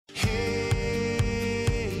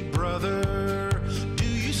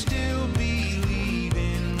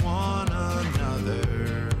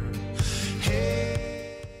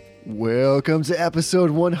Welcome to episode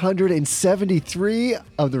 173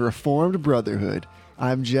 of the Reformed Brotherhood.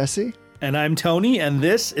 I'm Jesse. And I'm Tony, and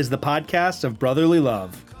this is the podcast of brotherly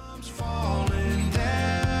love.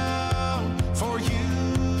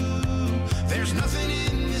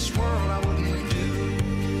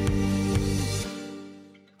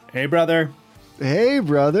 Hey, brother. Hey,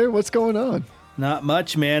 brother. What's going on? Not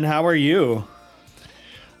much, man. How are you?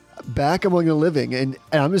 Back among the living, and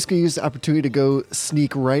I'm just going to use the opportunity to go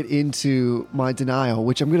sneak right into my denial,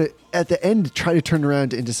 which I'm going to, at the end, try to turn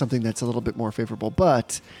around into something that's a little bit more favorable.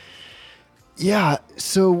 But yeah,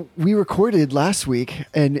 so we recorded last week,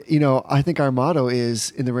 and I think our motto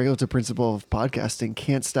is in the regulative principle of podcasting: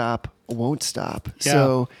 can't stop, won't stop. Yeah.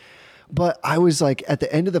 So, but I was like at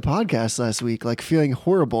the end of the podcast last week, like feeling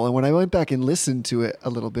horrible. And when I went back and listened to it a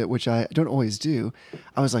little bit, which I don't always do,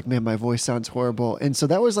 I was like, man, my voice sounds horrible. And so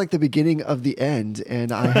that was like the beginning of the end.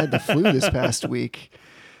 And I had the flu this past week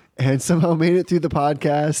and somehow made it through the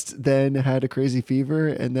podcast, then had a crazy fever.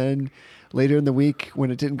 And then later in the week,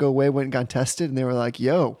 when it didn't go away, went and got tested. And they were like,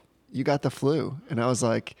 yo, you got the flu. And I was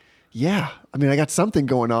like, yeah, I mean, I got something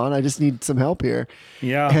going on. I just need some help here.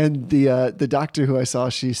 Yeah. And the doctor who I saw,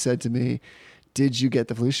 she said to me, did you get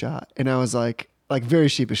the flu shot? And I was like very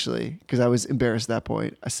sheepishly, because I was embarrassed at that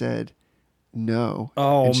point. I said, no.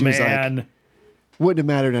 Oh, and she was man. like, wouldn't have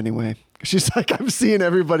mattered anyway. She's like, I'm seeing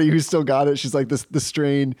everybody who still got it. She's like, the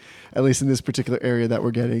strain, at least in this particular area that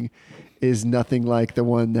we're getting, is nothing like the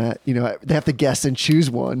one that, they have to guess and choose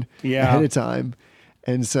one ahead of time.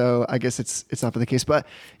 And so I guess it's not been the case, but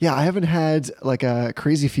yeah, I haven't had like a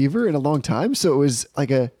crazy fever in a long time. So it was like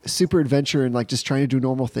a super adventure and like just trying to do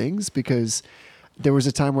normal things, because there was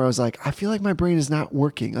a time where I was like, I feel like my brain is not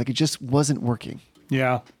working. Like it just wasn't working.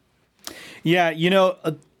 Yeah. Yeah.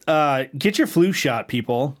 Get your flu shot,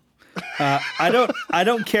 people. I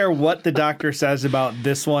don't care what the doctor says about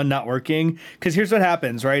this one not working. 'Cause here's what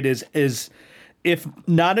happens, right? Is if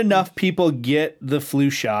not enough people get the flu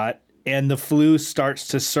shot, and the flu starts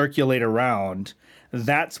to circulate around,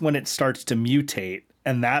 that's when it starts to mutate.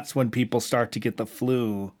 And that's when people start to get the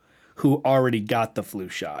flu who already got the flu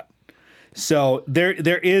shot. So there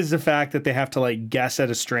is the fact that they have to like guess at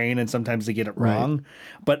a strain, and sometimes they get it wrong. Right.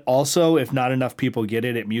 But also, if not enough people get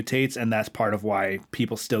it, it mutates. And that's part of why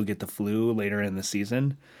people still get the flu later in the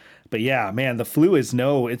season. But yeah, man, the flu it's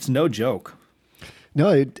no joke.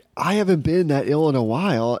 No, I haven't been that ill in a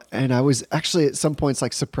while. And I was actually at some points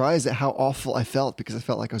like surprised at how awful I felt, because I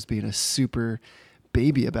felt like I was being a super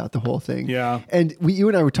baby about the whole thing. Yeah. And you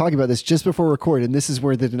and I were talking about this just before recording, and this is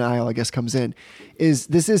where the denial, I guess, comes in.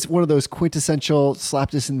 This is one of those quintessential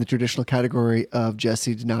slap this in the traditional category of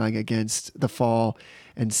Jesse denying against the fall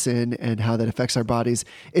and sin and how that affects our bodies.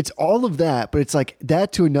 It's all of that, but it's like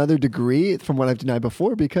that to another degree from what I've denied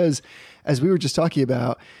before, because as we were just talking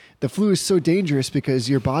about, the flu is so dangerous because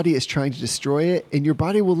your body is trying to destroy it, and your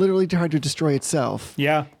body will literally try to destroy itself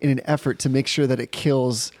in an effort to make sure that it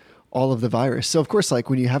kills all of the virus. So of course, like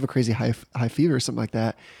when you have a crazy high fever or something like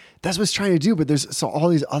that, that's what it's trying to do. But there's all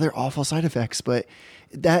these other awful side effects. But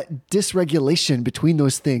that dysregulation between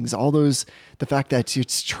those things, the fact that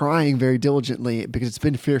it's trying very diligently, because it's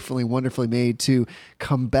been fearfully, wonderfully made to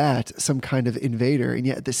combat some kind of invader. And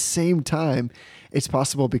yet at the same time, it's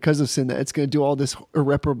possible because of sin that it's going to do all this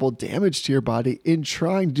irreparable damage to your body in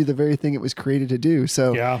trying to do the very thing it was created to do.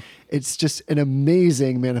 So It's just an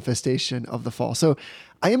amazing manifestation of the fall. So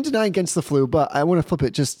I am denying against the flu, but I want to flip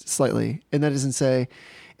it just slightly. And that is to say,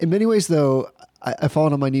 in many ways, though, I've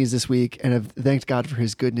fallen on my knees this week and have thanked God for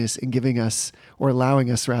his goodness in giving us, or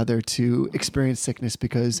allowing us rather, to experience sickness,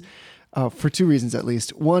 because for two reasons at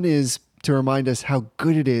least. One is to remind us how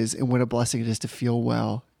good it is and what a blessing it is to feel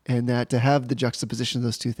well. And that to have the juxtaposition of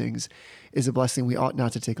those two things is a blessing we ought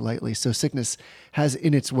not to take lightly. So sickness has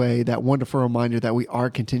in its way that wonderful reminder that we are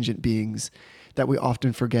contingent beings that we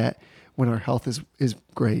often forget when our health is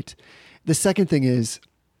great. The second thing is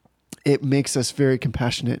it makes us very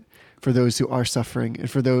compassionate for those who are suffering, and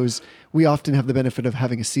for those, we often have the benefit of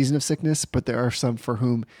having a season of sickness, but there are some for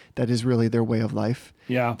whom that is really their way of life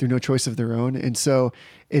through no choice of their own. And so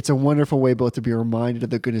it's a wonderful way both to be reminded of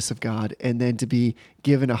the goodness of God and then to be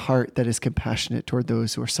given a heart that is compassionate toward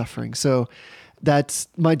those who are suffering. So that's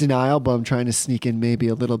my denial, but I'm trying to sneak in maybe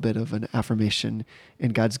a little bit of an affirmation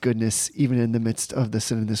in God's goodness, even in the midst of the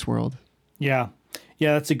sin in this world. Yeah.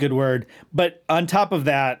 Yeah, that's a good word. But on top of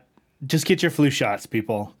that, just get your flu shots,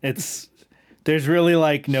 people. There's really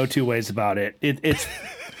like no two ways about it. It's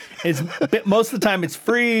most of the time it's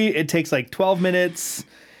free. It takes like 12 minutes.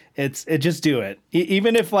 Just do it.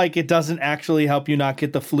 Even if like it doesn't actually help you not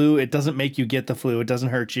get the flu, it doesn't make you get the flu. It doesn't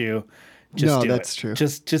hurt you. Just do that's it. true.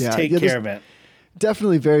 Just take care of it.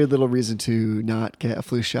 definitely very little reason to not get a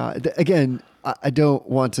flu shot. Again, I don't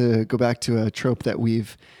want to go back to a trope that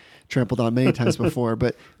we've trampled on many times before,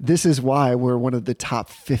 but this is why we're one of the top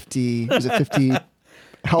 50, was it 50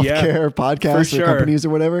 healthcare podcasts or companies or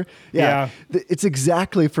whatever. Yeah. It's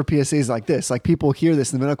exactly for PSAs like this. Like people hear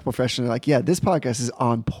this in the medical profession, they're like, yeah, this podcast is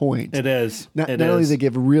on point. It is. Not only do they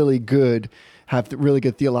give have the really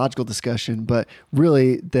good theological discussion, but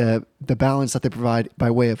really the balance that they provide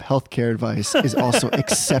by way of healthcare advice is also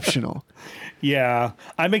exceptional. Yeah.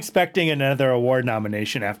 I'm expecting another award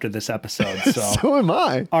nomination after this episode. So am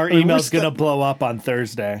I. Our email's going to blow up on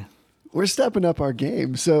Thursday. We're stepping up our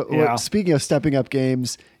game. So speaking of stepping up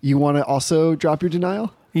games, you want to also drop your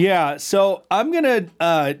denial? Yeah. So I'm going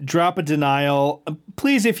to drop a denial.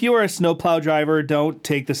 Please, if you are a snowplow driver, don't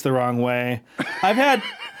take this the wrong way. I've had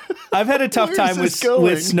a tough time with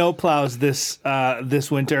snowplows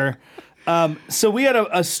this winter. So we had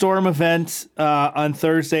a storm event on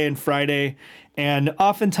Thursday and Friday. And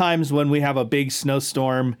oftentimes when we have a big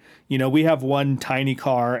snowstorm, we have one tiny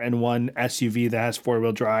car and one SUV that has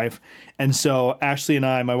 4-wheel drive. And so Ashley and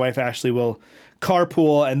I, my wife Ashley, will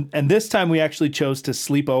carpool. And this time we actually chose to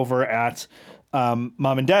sleep over at mom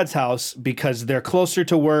and dad's house because they're closer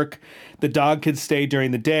to work. The dog could stay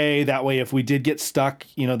during the day. That way, if we did get stuck,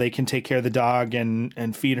 they can take care of the dog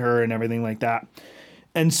and feed her and everything like that.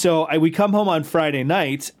 And so we come home on Friday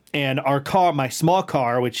night, and our car, my small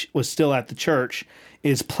car, which was still at the church,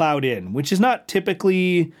 is plowed in, which is not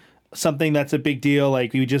typically something that's a big deal.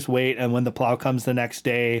 Like you just wait, and when the plow comes the next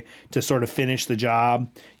day to sort of finish the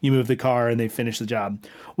job, you move the car and they finish the job.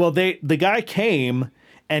 Well, the guy came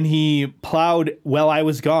and he plowed while I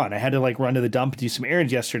was gone. I had to run to the dump and do some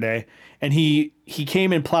errands yesterday, and he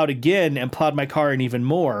came and plowed again and plowed my car in even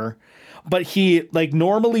more. But he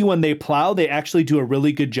normally when they plow, they actually do a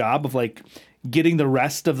really good job of getting the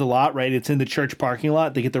rest of the lot, right? It's in the church parking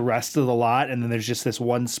lot. They get the rest of the lot, and then there's just this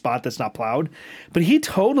one spot that's not plowed. But he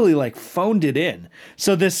totally phoned it in.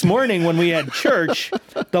 So this morning when we had church,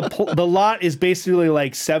 the lot is basically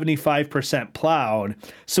 75% plowed.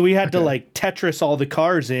 So we had to Tetris all the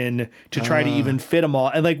cars in to try to even fit them all.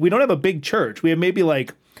 And we don't have a big church. We have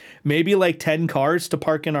maybe 10 cars to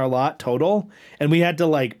park in our lot total. And we had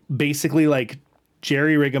to basically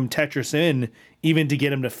jerry rig them Tetris in even to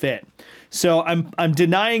get them to fit. So I'm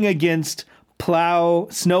denying against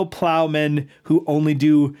snow plowmen who only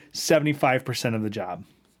do 75% of the job.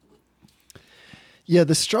 Yeah,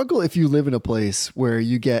 the struggle if you live in a place where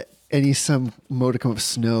you get some modicum of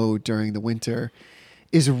snow during the winter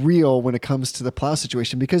is real when it comes to the plow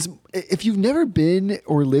situation, because if you've never been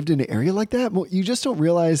or lived in an area like that, you just don't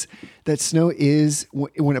realize that snow is,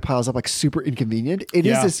 when it piles up, super inconvenient. It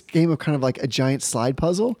is this game of kind of a giant slide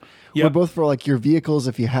puzzle, where both for your vehicles,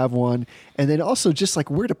 if you have one, and then also just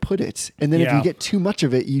where to put it. And then if you get too much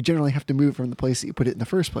of it, you generally have to move from the place that you put it in the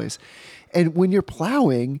first place. And when you're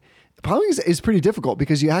plowing is pretty difficult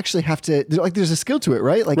because you actually have to, there's a skill to it,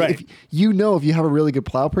 right? If you have a really good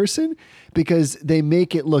plow person, because they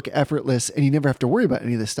make it look effortless and you never have to worry about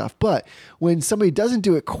any of this stuff. But when somebody doesn't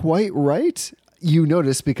do it quite right, you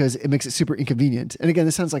notice because it makes it super inconvenient. And again,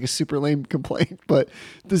 this sounds like a super lame complaint, but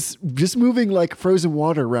this just moving frozen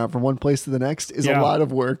water around from one place to the next is a lot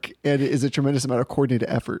of work, and it is a tremendous amount of coordinated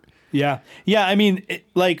effort. Yeah. Yeah. I mean,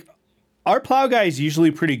 our plow guy is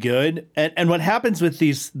usually pretty good. And what happens with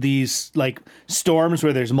these storms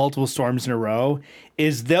where there's multiple storms in a row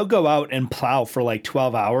is they'll go out and plow for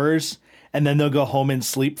 12 hours, and then they'll go home and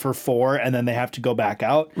sleep for 4, and then they have to go back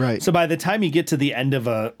out. Right. So by the time you get to the end of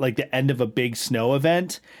a big snow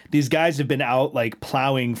event, these guys have been out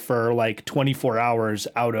plowing for 24 hours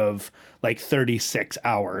out of 36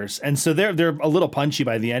 hours. And so they're a little punchy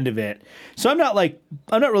by the end of it. So I'm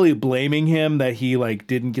not really blaming him that he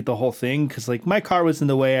didn't get the whole thing, because my car was in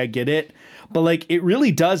the way. I get it. But it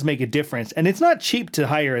really does make a difference, and it's not cheap to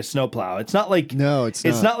hire a snowplow. It's not no, it's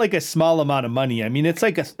not a small amount of money. I mean, it's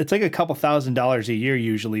like a couple $1,000s a year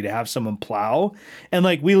usually to have someone plow. And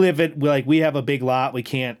we have a big lot. We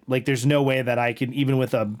can't there's no way that I could, even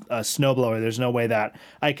with a snowblower, there's no way that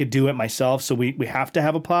I could do it myself. So we have to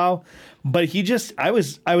have a plow. But I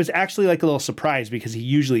was actually a little surprised, because he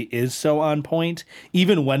usually is so on point.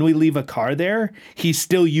 Even when we leave a car there, he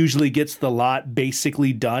still usually gets the lot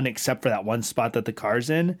basically done, except for that one spot that the car's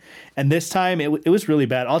in. And this time it was really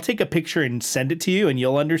bad. I'll take a picture and send it to you, and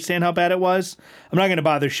you'll understand how bad it was. I'm not going to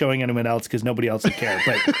bother showing anyone else because nobody else would care.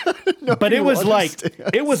 But it was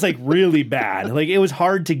really bad. It was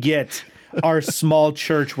hard to get our small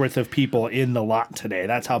church worth of people in the lot today.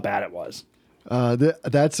 That's how bad it was.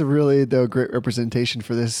 That's a really though great representation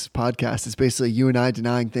for this podcast. It's basically you and I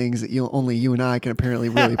denying things that only you and I can apparently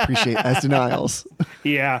really appreciate as denials.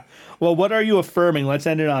 Yeah. Well, what are you affirming? Let's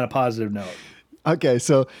end it on a positive note. Okay,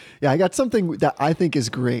 so yeah, I got something that I think is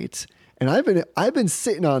great, and I've been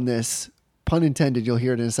sitting on this, pun intended. You'll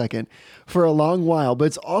hear it in a second, for a long while. But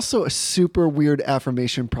it's also a super weird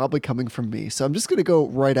affirmation, probably coming from me. So I'm just going to go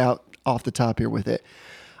right out off the top here with it.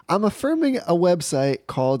 I'm affirming a website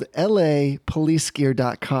called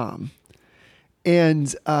lapolicegear.com.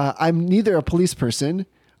 And I'm neither a police person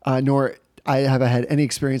nor I have had any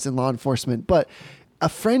experience in law enforcement, but a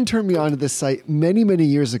friend turned me on to this site many, many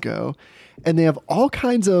years ago. And they have all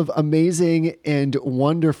kinds of amazing and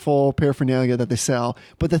wonderful paraphernalia that they sell.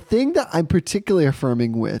 But the thing that I'm particularly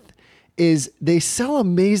affirming with is they sell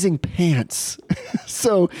amazing pants.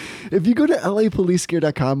 So if you go to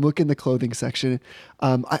lapolicegear.com, look in the clothing section.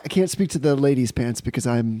 I can't speak to the ladies' pants because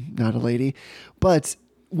I'm not a lady. But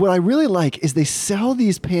what I really like is they sell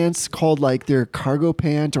these pants called like their cargo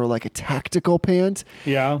pant or like a tactical pant.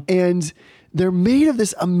 Yeah. And they're made of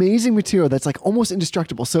this amazing material that's like almost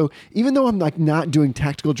indestructible. So even though I'm like not doing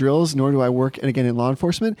tactical drills, nor do I work, and again, in law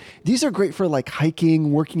enforcement, these are great for like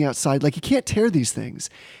hiking, working outside. Like you can't tear these things.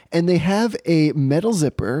 And they have a metal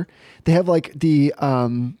zipper. They have like the,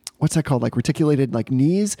 what's that called? Like reticulated like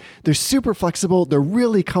knees. They're super flexible. They're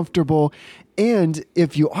really comfortable. And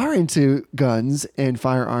if you are into guns and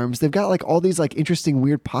firearms, they've got like all these like interesting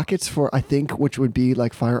weird pockets for, I think, which would be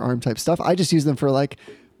like firearm type stuff. I just use them for like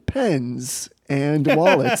pens and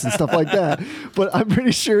wallets and stuff like that. But I'm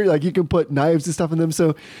pretty sure like you can put knives and stuff in them.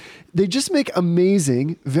 So they just make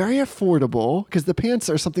amazing, very affordable, because the pants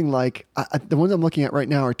are something like, the ones I'm looking at right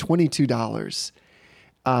now are $22.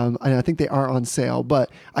 And I think they are on sale,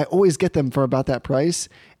 but I always get them for about that price.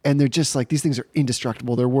 And they're just like, these things are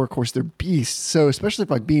indestructible. They're workhorse. They're beasts. So especially if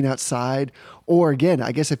like being outside, or again,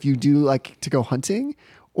 I guess if you do like to go hunting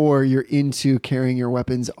or you're into carrying your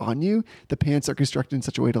weapons on you, the pants are constructed in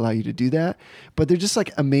such a way to allow you to do that. But they're just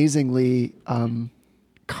like amazingly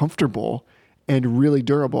comfortable and really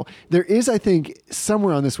durable. There is, I think,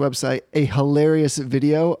 somewhere on this website, a hilarious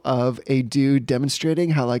video of a dude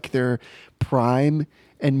demonstrating how like they're prime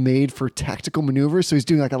and made for tactical maneuvers. So he's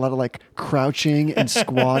doing like a lot of like crouching and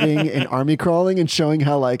squatting and army crawling and showing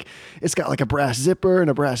how like it's got like a brass zipper and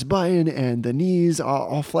a brass button and the knees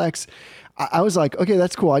all flex. I was like, okay,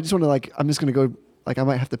 that's cool. I just want to like, I'm just going to go, like I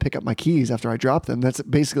might have to pick up my keys after I drop them. That's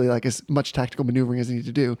basically like as much tactical maneuvering as I need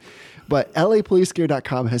to do. But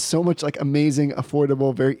lapolicegear.com has so much like amazing,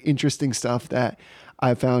 affordable, very interesting stuff that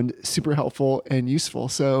I found super helpful and useful.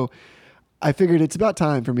 So I figured it's about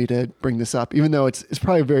time for me to bring this up, even though it's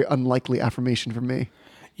probably a very unlikely affirmation for me.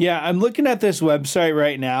 Yeah, I'm looking at this website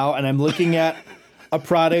right now, and I'm looking at a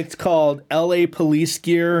product called LA Police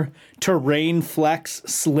Gear Terrain Flex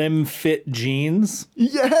Slim Fit Jeans.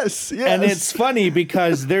 Yes. And it's funny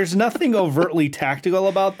because there's nothing overtly tactical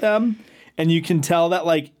about them. And you can tell that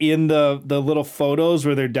like in the little photos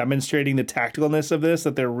where they're demonstrating the tacticalness of this,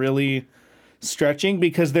 that they're really stretching,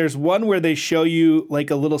 because there's one where they show you like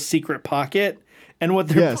a little secret pocket, and what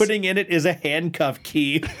they're putting in it is a handcuff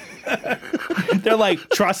key. They're like,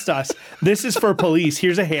 trust us, this is for police.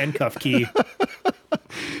 Here's a handcuff key.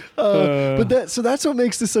 But that's what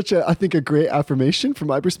makes this such a, I think, a great affirmation from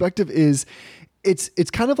my perspective is it's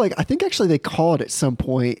kind of like, I think actually they call it at some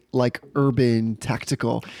point like urban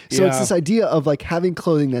tactical. So it's this idea of like having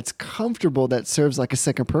clothing that's comfortable, that serves like a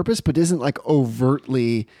second purpose, but isn't like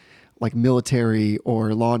overtly like military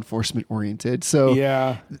or law enforcement oriented. So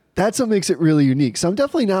that's what makes it really unique. So I'm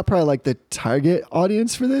definitely not probably like the target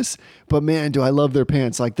audience for this, but man, do I love their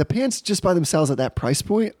pants. Like the pants just by themselves at that price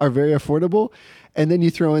point are very affordable. And then you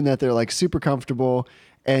throw in that they're like super comfortable.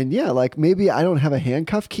 And yeah, like maybe I don't have a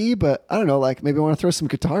handcuff key, but I don't know, like maybe I want to throw some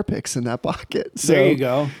guitar picks in that pocket. So there you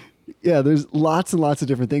go. Yeah, there's lots and lots of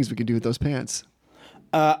different things we can do with those pants.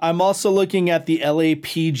 I'm also looking at the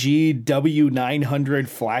LAPG W900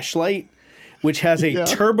 flashlight, which has a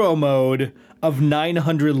turbo mode of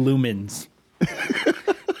 900 lumens.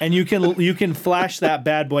 And you can flash that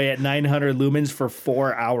bad boy at 900 lumens for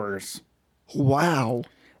 4 hours. Wow.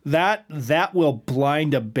 That will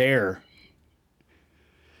blind a bear.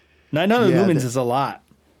 900 lumens is a lot.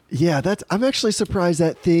 Yeah, I'm actually surprised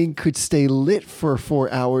that thing could stay lit for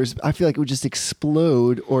 4 hours. I feel like it would just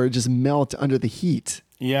explode or just melt under the heat.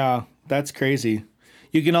 Yeah, that's crazy.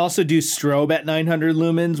 You can also do strobe at 900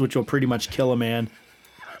 lumens, which will pretty much kill a man.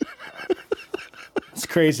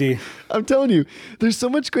 crazy. I'm telling you, there's so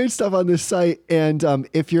much great stuff on this site. And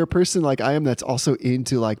if you're a person like I am that's also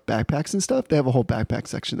into like backpacks and stuff, they have a whole backpack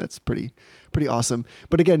section that's pretty awesome.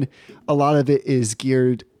 But again, a lot of it is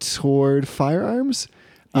geared toward firearms.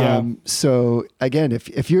 Yeah. So again,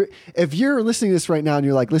 if you're listening to this right now and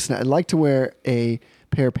you're like, listen, I'd like to wear a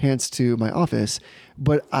pair of pants to my office,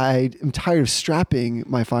 but I am tired of strapping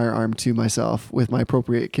my firearm to myself with my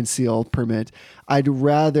appropriate conceal permit. I'd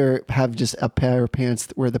rather have just a pair of pants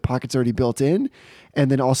where the pocket's already built in,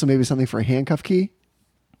 and then also maybe something for a handcuff key.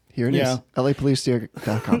 Here it is,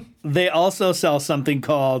 LAPolicegear.com. They also sell something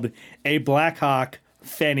called a Blackhawk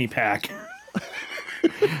fanny pack.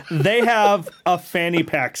 They have a fanny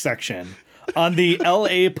pack section. On the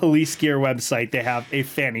LA Police Gear website, they have a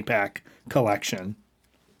fanny pack collection.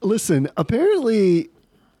 Listen, apparently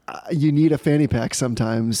you need a fanny pack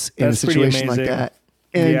sometimes in That's a situation like that.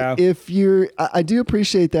 And if I do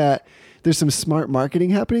appreciate that there's some smart marketing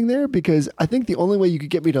happening there, because I think the only way you could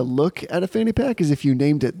get me to look at a fanny pack is if you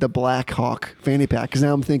named it the Black Hawk fanny pack. Because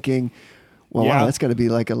now I'm thinking, well, wow, that's got to be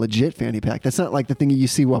like a legit fanny pack. That's not like the thing you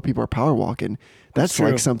see while people are power walking. That's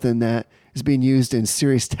like something that is being used in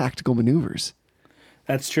serious tactical maneuvers.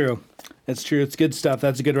 That's true. It's true. It's good stuff.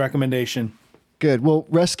 That's a good recommendation. Good. Well,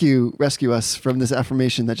 rescue us from this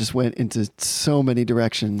affirmation that just went into so many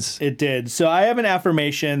directions. It did. So I have an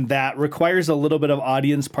affirmation that requires a little bit of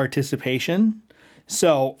audience participation.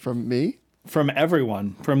 So from me? From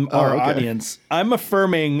everyone, from our audience. I'm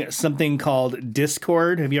affirming something called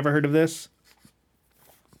Discord. Have you ever heard of this?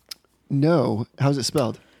 No. How's it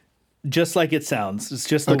spelled? Just like it sounds. It's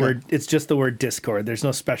just the word. It's just the word Discord. There's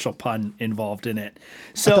no special pun involved in it.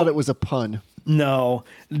 So I thought it was a pun. No,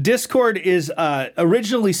 Discord is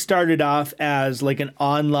originally started off as like an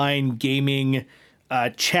online gaming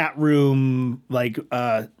chat room, like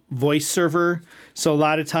voice server. So a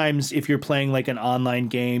lot of times if you're playing like an online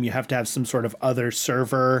game, you have to have some sort of other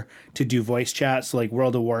server to do voice chat. So like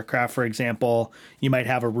World of Warcraft, for example, you might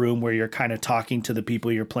have a room where you're kind of talking to the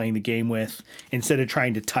people you're playing the game with. Instead of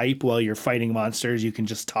trying to type while you're fighting monsters, you can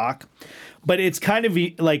just talk. But it's kind of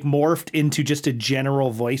like morphed into just a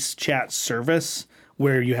general voice chat service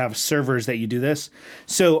where you have servers that you do this.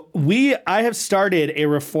 So I have started a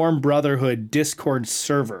Reformed Brotherhood Discord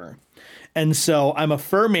server. And so I'm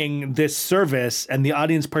affirming this service, and the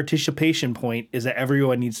audience participation point is that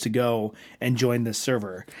everyone needs to go and join this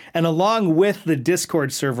server. And along with the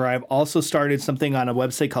Discord server, I've also started something on a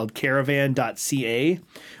website called caravan.ca,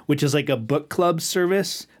 which is like a book club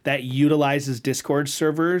service that utilizes Discord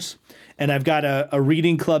servers. And I've got a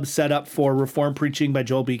reading club set up for Reformed Preaching by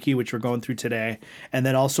Joel Beakey, which we're going through today. And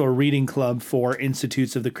then also a reading club for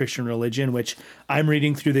Institutes of the Christian Religion, which I'm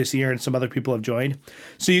reading through this year and some other people have joined.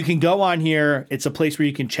 So you can go on here. It's a place where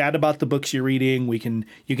you can chat about the books you're reading. You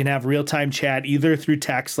can have real-time chat either through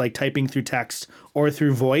text, like typing through text, or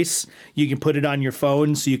through voice. You can put it on your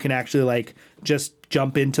phone so you can actually like just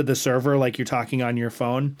jump into the server like you're talking on your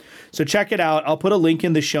phone. So check it out. I'll put a link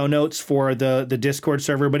in the show notes for the Discord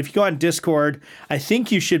server. But if you go on Discord, I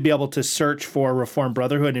think you should be able to search for Reformed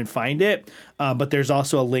Brotherhood and find it. But there's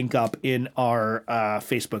also a link up in our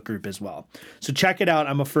Facebook group as well. So check it out.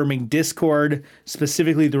 I'm affirming Discord,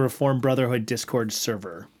 specifically the Reformed Brotherhood Discord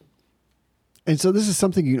server. And so this is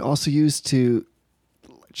something you can also use to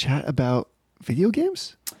chat about video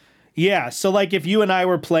games? Yeah, so like if you and I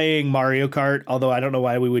were playing Mario Kart, although I don't know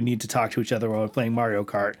why we would need to talk to each other while we're playing Mario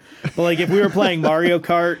Kart, but like if we were playing Mario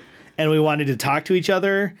Kart and we wanted to talk to each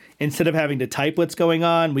other, instead of having to type what's going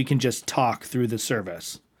on, we can just talk through the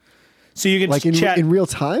service. So you can like chat in real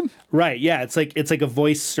time? Right, yeah, it's like a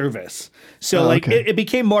voice service. So it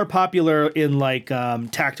became more popular in like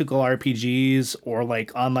tactical RPGs or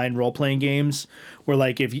like online role-playing games where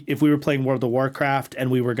like if we were playing World of Warcraft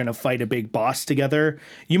and we were going to fight a big boss together,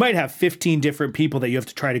 you might have 15 different people that you have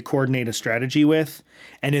to try to coordinate a strategy with.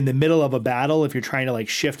 And in the middle of a battle, if you're trying to like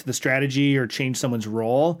shift the strategy or change someone's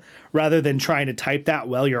role, rather than trying to type that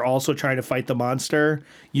while you're also trying to fight the monster,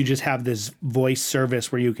 you just have this voice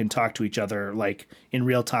service where you can talk to each other like in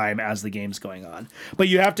real time as the game's going on. But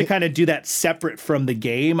you have to kind of do that separate from the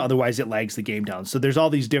game, otherwise it lags the game down. So there's all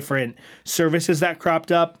these different services that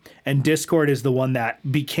cropped up, and Discord is the one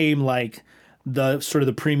that became like the sort of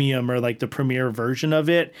the premium or like the premier version of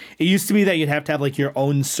it. It used to be that you'd have to have like your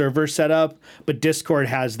own server set up, but Discord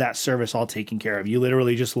has that service all taken care of. You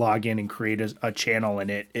literally just log in and create a channel,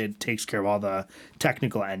 and it takes care of all the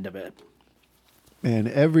technical end of it. Man,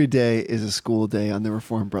 every day is a school day on the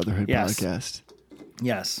Reformed Brotherhood podcast.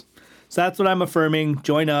 Yes. So that's what I'm affirming.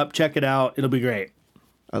 Join up, check it out. It'll be great.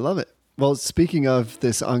 I love it. Well, speaking of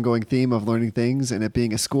this ongoing theme of learning things and it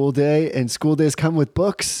being a school day, and school days come with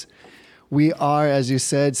books, We are, as you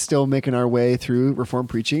said, still making our way through Reformed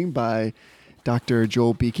Preaching by Dr.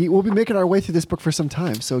 Joel Beeke. We'll be making our way through this book for some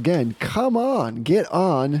time. So again, come on, get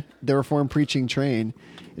on the Reformed Preaching train.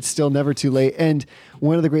 It's still never too late. And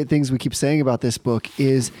one of the great things we keep saying about this book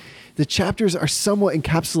is the chapters are somewhat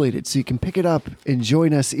encapsulated, so you can pick it up and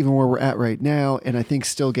join us even where we're at right now, and I think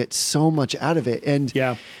still get so much out of it. And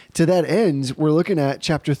to that end, we're looking at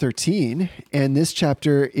chapter 13, and this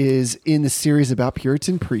chapter is in the series about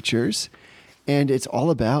Puritan preachers, and it's all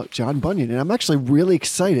about John Bunyan. And I'm actually really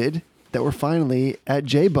excited that we're finally at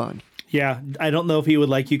J-Bun. Yeah, I don't know if he would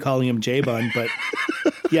like you calling him J-Bun, but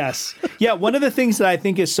yes. Yeah, one of the things that I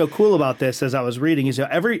think is so cool about this as I was reading is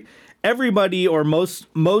everybody or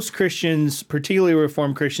most Christians, particularly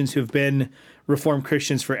Reformed Christians who've been Reformed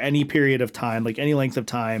Christians for any period of time, like any length of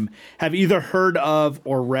time, have either heard of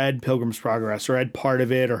or read Pilgrim's Progress or read part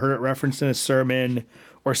of it or heard it referenced in a sermon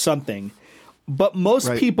or something. But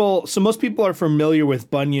most people are familiar with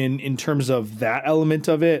Bunyan in terms of that element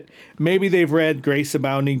of it. Maybe they've read Grace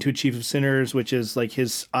Abounding to a Chief of Sinners, which is like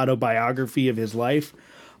his autobiography of his life.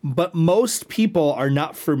 But most people are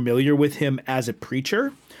not familiar with him as a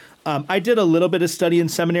preacher. I did a little bit of study in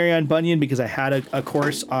seminary on Bunyan because I had a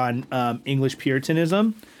course on English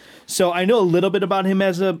Puritanism. So I know a little bit about him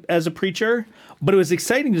as a preacher, but it was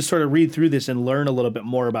exciting to sort of read through this and learn a little bit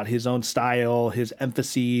more about his own style, his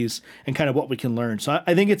emphases, and kind of what we can learn. So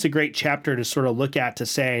I think it's a great chapter to sort of look at to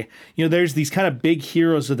say, there's these kind of big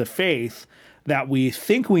heroes of the faith that we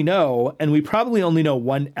think we know, and we probably only know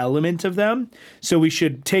one element of them. So we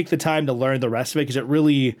should take the time to learn the rest of it because it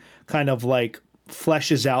really kind of like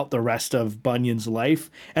fleshes out the rest of Bunyan's life.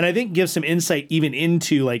 And I think gives some insight even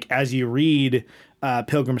into like as you read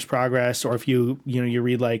Pilgrim's Progress, or if you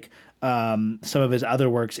read like some of his other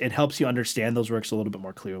works, it helps you understand those works a little bit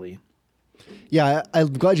more clearly. Yeah,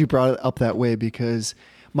 I'm glad you brought it up that way, because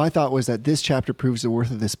my thought was that this chapter proves the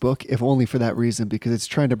worth of this book, if only for that reason, because it's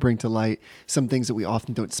trying to bring to light some things that we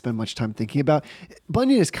often don't spend much time thinking about.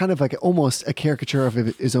 Bunyan is kind of like almost a caricature of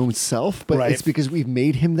his own self, but it's because we've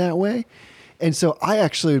made him that way. And so I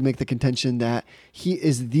actually would make the contention that he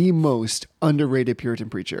is the most underrated Puritan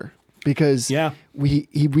preacher, because we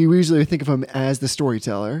usually think of him as the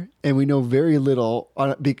storyteller, and we know very little,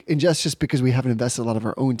 and just because we haven't invested a lot of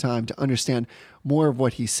our own time to understand more of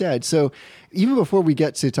what he said. So even before we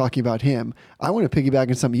get to talking about him, I want to piggyback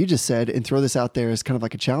on something you just said and throw this out there as kind of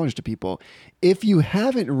like a challenge to people. If you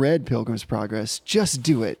haven't read Pilgrim's Progress, just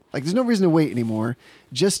do it. Like, there's no reason to wait anymore.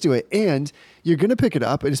 Just do it. And you're going to pick it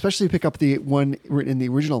up, and especially pick up the one written in the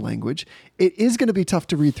original language. It is going to be tough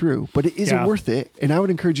to read through, but it is worth it. And I would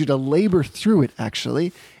encourage you to labor through it,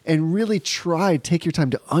 actually, and really take your time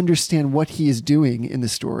to understand what he is doing in the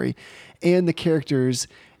story and the characters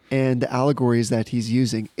and the allegories that he's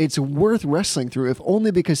using. It's worth wrestling through, if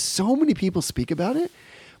only because so many people speak about it.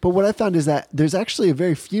 But what I found is that there's actually a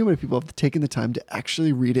very few many people have taken the time to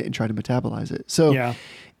actually read it and try to metabolize it. So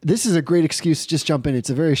this is a great excuse to just jump in. It's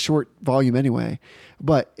a very short volume anyway,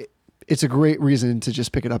 but it's a great reason to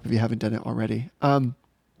just pick it up if you haven't done it already.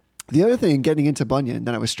 The other thing getting into Bunyan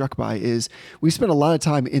that I was struck by is we spent a lot of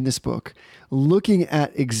time in this book looking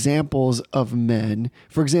at examples of men.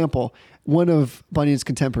 For example, one of Bunyan's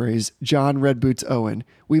contemporaries, John Red Boots Owen.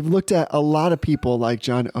 We've looked at a lot of people like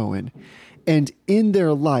John Owen. And in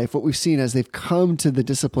their life, what we've seen as they've come to the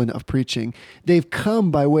discipline of preaching, they've come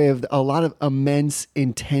by way of a lot of immense,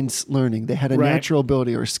 intense learning. They had a natural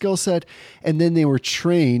ability or skill set, and then they were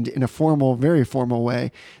trained in a formal, very formal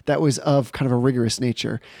way that was of kind of a rigorous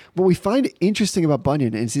nature. What we find interesting about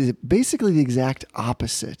Bunyan is basically the exact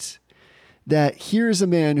opposite. That here's a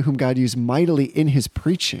man whom God used mightily in his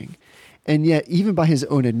preaching. And yet, even by his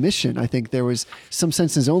own admission, I think there was some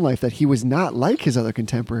sense in his own life that he was not like his other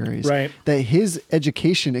contemporaries. Right. That his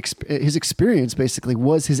education, his experience basically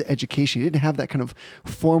was his education. He didn't have that kind of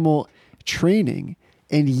formal training.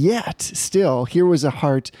 And yet, still, here was a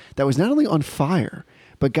heart that was not only on fire,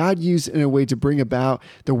 but God used in a way to bring about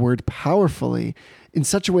the word powerfully in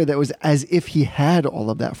such a way that was as if he had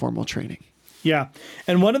all of that formal training. Yeah.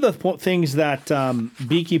 And one of the things that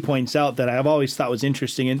Beeke points out that I've always thought was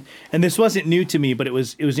interesting, and this wasn't new to me, but it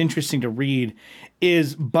was interesting to read,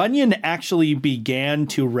 is Bunyan actually began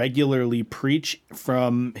to regularly preach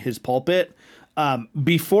from his pulpit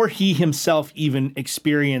before he himself even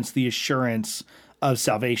experienced the assurance of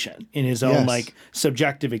salvation in his own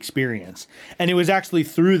subjective experience. And it was actually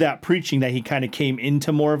through that preaching that he kind of came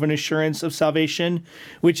into more of an assurance of salvation,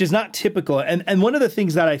 which is not typical. And one of the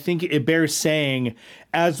things that I think it bears saying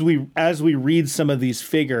as we read some of these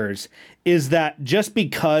figures is that just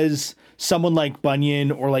because someone like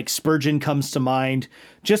Bunyan or like Spurgeon comes to mind,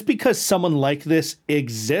 just because someone like this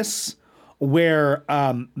exists where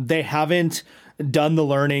they haven't done the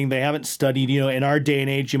learning, they haven't studied. In our day and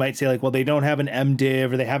age, you might say like, well, they don't have an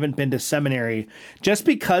MDiv or they haven't been to seminary. Just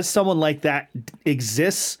because someone like that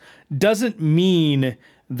exists doesn't mean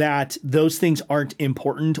that those things aren't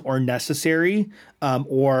important or necessary,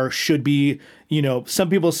 or should be. Some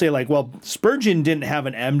people say like, well, Spurgeon didn't have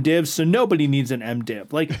an MDiv, so nobody needs an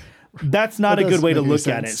MDiv. Like, that's not a good way to look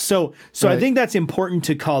at it. So right. I think that's important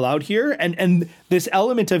to call out here. And this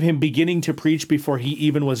element of him beginning to preach before he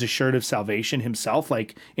even was assured of salvation himself,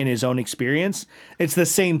 like in his own experience, it's the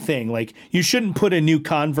same thing. Like, you shouldn't put a new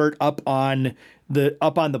convert up on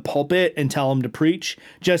the pulpit and tell him to preach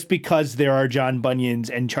just because there are John Bunyans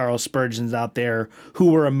and Charles Spurgeons out there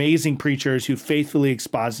who were amazing preachers who faithfully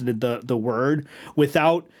exposited the word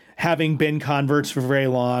without having been converts for very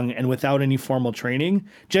long and without any formal training.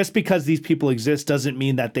 Just because these people exist doesn't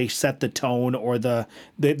mean that they set the tone or they're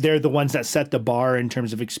the ones that set the bar in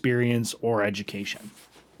terms of experience or education.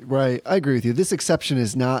 Right. I agree with you. This exception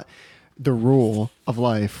is not the rule of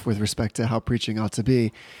life with respect to how preaching ought to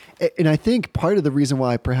be. And I think part of the reason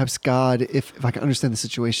why perhaps God, if I can understand the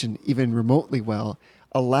situation even remotely well,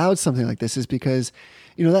 allowed something like this is because,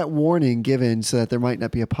 that warning given so that there might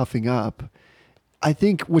not be a puffing up. I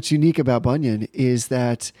think what's unique about Bunyan is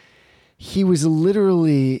that he was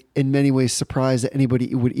literally in many ways surprised that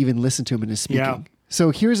anybody would even listen to him in his speaking. Yeah.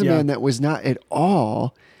 So here's a man that was not at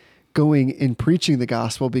all going and preaching the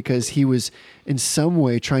gospel because he was in some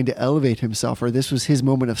way trying to elevate himself, or this was his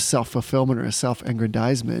moment of self-fulfillment or a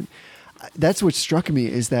self-aggrandizement. That's what struck me,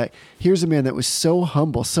 is that here's a man that was so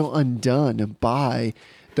humble, so undone by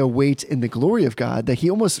the weight and the glory of God that he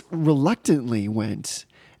almost reluctantly went.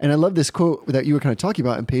 And I love this quote that you were kind of talking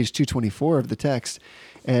about on page 224 of the text,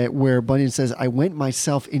 where Bunyan says, "I went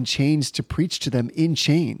myself in chains to preach to them in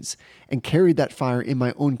chains, and carried that fire in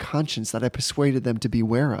my own conscience that I persuaded them to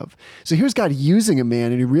beware of." So here's God using a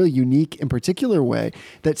man in a really unique and particular way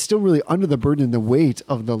that's still really under the burden and the weight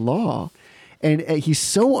of the law. And he's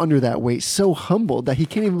so under that weight, so humbled that he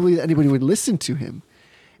can't even believe that anybody would listen to him.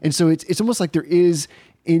 And so it's almost like there is,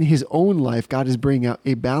 in his own life, God is bringing out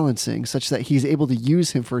a balancing such that he's able to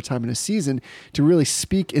use him for a time and a season to really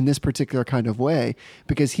speak in this particular kind of way,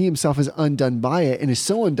 because he himself is undone by it and is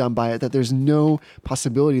so undone by it that there's no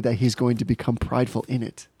possibility that he's going to become prideful in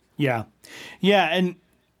it. Yeah. Yeah. And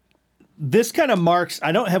this kind of marks,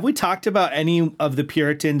 have we talked about any of the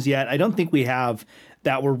Puritans yet? I don't think we have,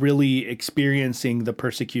 that were really experiencing the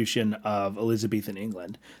persecution of Elizabethan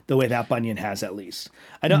England the way that Bunyan has, at least.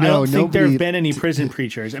 I don't think there have been any prison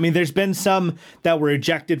preachers. I mean, there's been some that were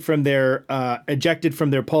ejected from their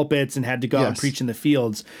pulpits and had to go out and preach in the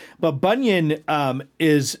fields. But Bunyan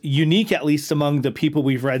is unique, at least among the people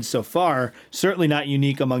we've read so far. Certainly not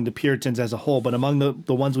unique among the Puritans as a whole, but among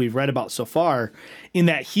the ones we've read about so far, in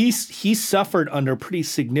that he suffered under pretty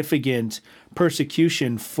significant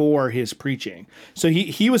persecution for his preaching. So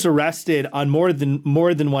he was arrested on more than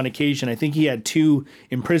one occasion. I think he had 2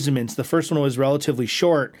 imprisonments. The first one was relatively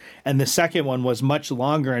short, and the second one was much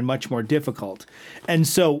longer and much more difficult. And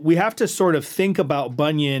so we have to sort of think about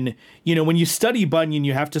Bunyan. When you study Bunyan,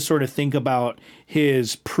 you have to sort of think about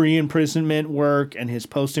his pre-imprisonment work and his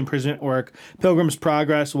post-imprisonment work. Pilgrim's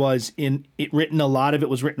Progress was written, a lot of it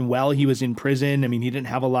was written while he was in prison. I mean, he didn't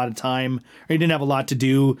have a lot of time, or he didn't have a lot to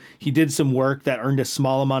do. He did some work that earned a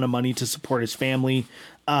small amount of money to support his family.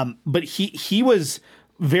 But he was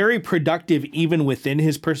very productive even within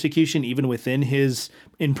his persecution, even within his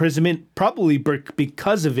imprisonment. Probably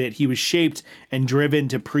because of it, he was shaped and driven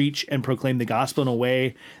to preach and proclaim the gospel in a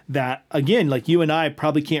way that, again, like you and I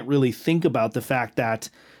probably can't really think about the fact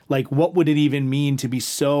that, like, what would it even mean to be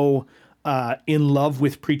so in love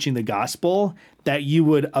with preaching the gospel that you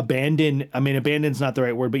would abandon's not the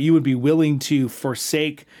right word, but you would be willing to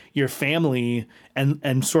forsake your family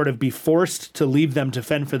and sort of be forced to leave them to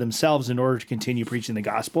fend for themselves in order to continue preaching the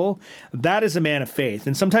gospel. That is a man of faith.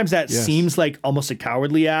 And sometimes that seems like almost a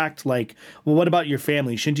cowardly act. Like, well, what about your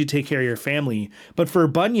family? Shouldn't you take care of your family? But for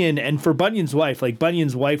Bunyan and for Bunyan's wife, like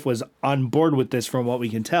Bunyan's wife was on board with this from what we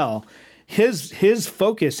can tell. His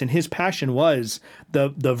focus and his passion was the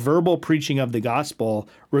verbal preaching of the gospel,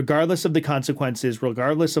 regardless of the consequences,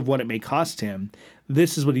 regardless of what it may cost him.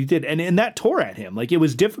 This is what he did. And that tore at him. Like, it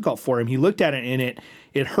was difficult for him. He looked at it and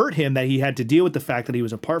it hurt him that he had to deal with the fact that he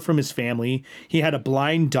was apart from his family. He had a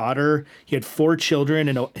blind daughter. He had 4 children,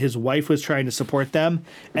 and his wife was trying to support them.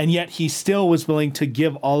 And yet he still was willing to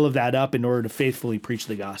give all of that up in order to faithfully preach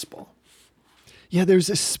the gospel. Yeah, there's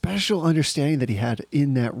a special understanding that he had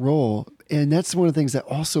in that role. And that's one of the things that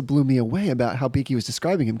also blew me away about how Beeke was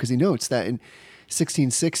describing him, because he notes that in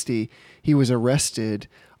 1660, he was arrested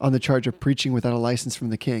on the charge of preaching without a license from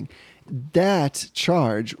the king. That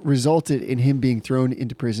charge resulted in him being thrown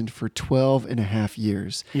into prison for 12 and a half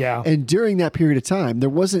years. Yeah. And during that period of time, there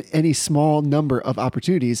wasn't any small number of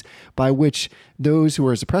opportunities by which those who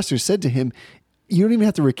were his oppressors said to him, you don't even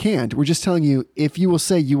have to recant. We're just telling you, if you will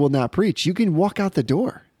say you will not preach, you can walk out the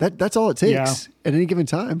door. That's all it takes at any given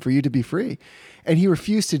time for you to be free. And he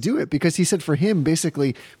refused to do it because he said for him,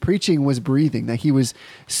 basically, preaching was breathing, that he was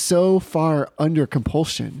so far under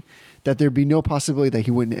compulsion that there'd be no possibility that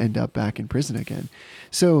he wouldn't end up back in prison again.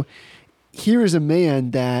 So here is a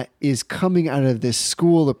man that is coming out of this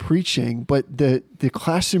school of preaching, but the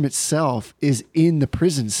classroom itself is in the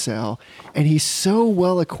prison cell. And he's so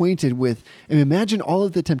well acquainted with, and imagine all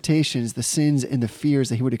of the temptations, the sins, and the fears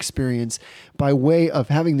that he would experience by way of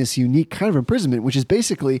having this unique kind of imprisonment, which is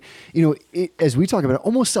basically, as we talk about it,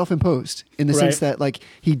 almost self-imposed in the sense that like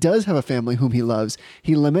he does have a family whom he loves.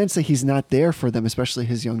 He laments that he's not there for them, especially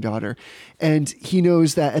his young daughter. And he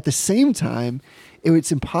knows that at the same time,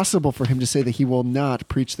 it's impossible for him to say that he will not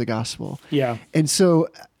preach the gospel. Yeah. And so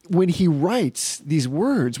when he writes these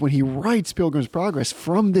words, when he writes Pilgrim's Progress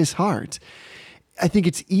from this heart, I think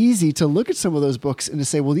it's easy to look at some of those books and to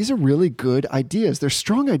say, well, these are really good ideas. They're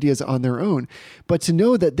strong ideas on their own. But to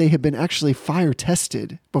know that they have been actually fire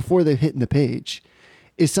tested before they've hit the page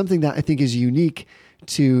is something that I think is unique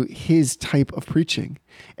to his type of preaching.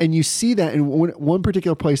 And you see that in one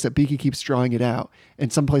particular place that Beeke keeps drawing it out,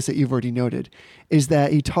 and some place that you've already noted, is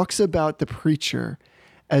that he talks about the preacher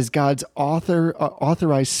as God's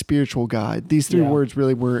authorized spiritual guide. These three words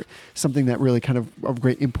really were something that really kind of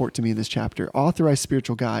great import to me in this chapter. Authorized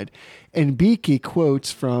spiritual guide. And Beeke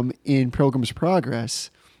quotes from, in Pilgrim's Progress,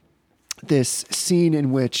 this scene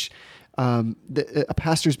in which a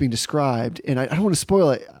pastor is being described, and I don't want to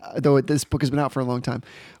spoil it, though this book has been out for a long time.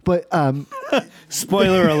 But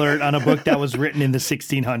spoiler alert on a book that was written in the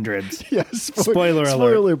 1600s. Yeah, spoiler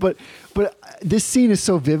alert. But this scene is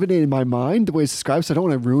so vivid in my mind, the way it's described, so I don't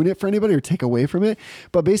want to ruin it for anybody or take away from it.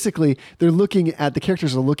 But basically, the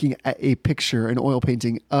characters are looking at a picture, an oil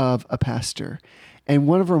painting of a pastor, and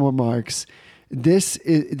one of them remarks, this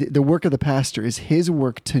is the work of the pastor is his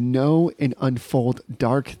work to know and unfold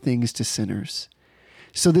dark things to sinners.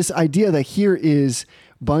 So this idea that here is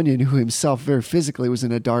Bunyan, who himself very physically was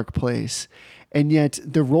in a dark place, and yet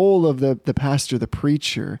the role of the pastor, the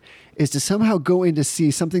preacher, is to somehow go in to see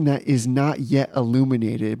something that is not yet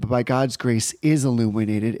illuminated, but by God's grace is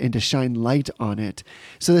illuminated, and to shine light on it.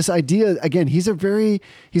 So this idea, again,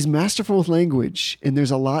 he's masterful with language, and there's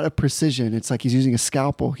a lot of precision. It's like he's using a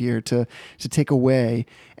scalpel here to take away.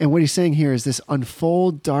 And what he's saying here is this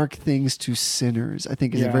unfold dark things to sinners, I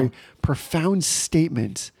think is a very profound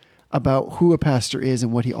statement about who a pastor is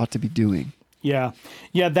and what he ought to be doing. Yeah.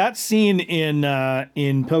 That scene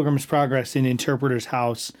in Pilgrim's Progress in Interpreter's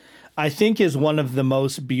House, I think is one of the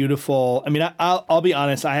most beautiful. I mean, I'll be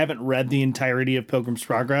honest, I haven't read the entirety of Pilgrim's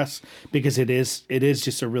Progress because it is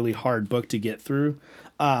just a really hard book to get through.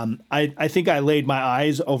 I think I laid my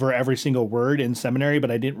eyes over every single word in seminary,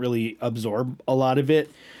 but I didn't really absorb a lot of it.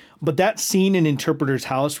 But that scene in Interpreter's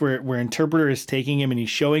House where Interpreter is taking him and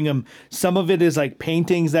he's showing him, some of it is like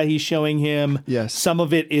paintings that he's showing him. Yes. Some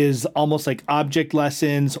of it is almost like object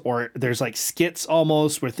lessons, or there's like skits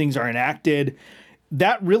almost where things are enacted.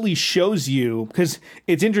 That really shows you, because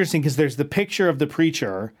it's interesting because there's the picture of the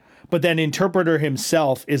preacher, but then Interpreter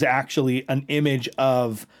himself is actually an image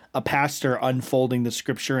of a pastor unfolding the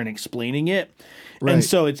scripture and explaining it. Right. And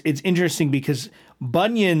so it's interesting because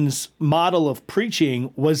Bunyan's model of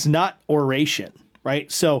preaching was not oration,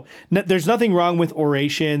 right? So there's nothing wrong with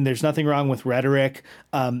oration. There's nothing wrong with rhetoric.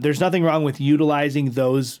 There's nothing wrong with utilizing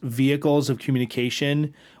those vehicles of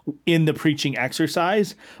communication in the preaching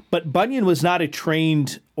exercise. But Bunyan was not a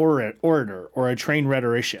trained orator or a trained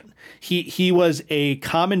rhetorician. He was a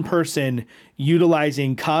common person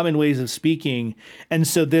utilizing common ways of speaking. And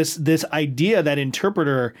so this idea that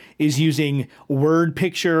Interpreter is using word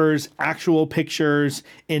pictures, actual pictures,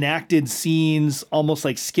 enacted scenes, almost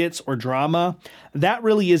like skits or drama, that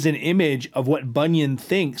really is an image of what Bunyan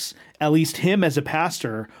thinks, at least him as a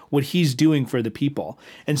pastor, what he's doing for the people.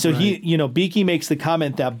 And so Beeke makes the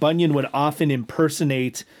comment that Bunyan would often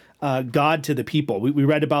impersonate God to the people. We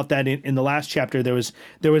read about that in the last chapter. There was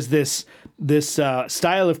this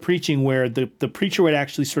style of preaching where the preacher would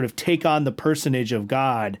actually sort of take on the personage of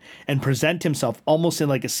God and present himself almost in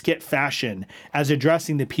like a skit fashion as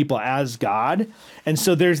addressing the people as God. And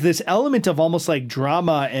so there's this element of almost like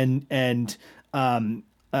drama and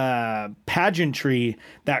pageantry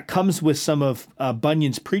that comes with some of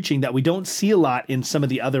Bunyan's preaching that we don't see a lot in some of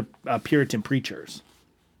the other Puritan preachers.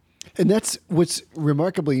 And that's what's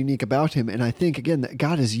remarkably unique about him. And I think, again, that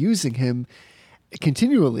God is using him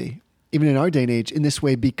continually, even in our day and age, in this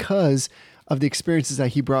way because of the experiences that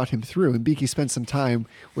he brought him through. And Beeke spent some time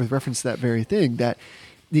with reference to that very thing, that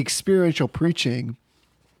the experiential preaching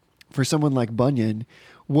for someone like Bunyan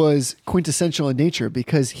was quintessential in nature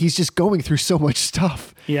because he's just going through so much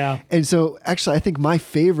stuff. Yeah. And so actually, I think my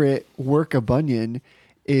favorite work of Bunyan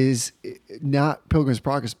is not Pilgrim's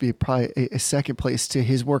Progress, be probably a second place to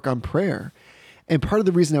his work on prayer. And part of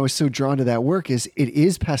the reason I was so drawn to that work is it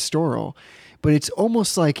is pastoral, but it's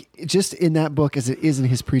almost like just in that book as it is in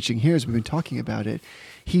his preaching here, as we've been talking about it,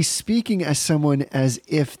 he's speaking as someone as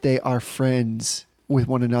if they are friends with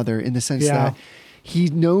one another in the sense that he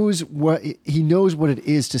knows what it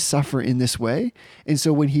is to suffer in this way. And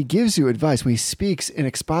so when he gives you advice, when he speaks and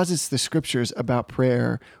exposits the scriptures about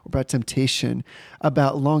prayer, about temptation,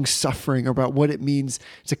 about long suffering, or about what it means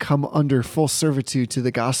to come under full servitude to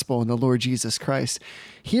the gospel and the Lord Jesus Christ,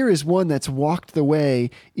 here is one that's walked the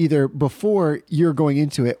way either before you're going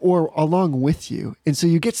into it or along with you. And so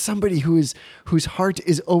you get somebody whose heart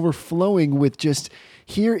is overflowing with just,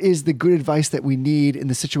 here is the good advice that we need in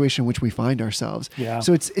the situation in which we find ourselves. Yeah.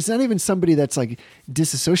 So it's not even somebody that's like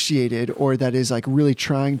disassociated or that is like really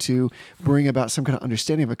trying to bring about some kind of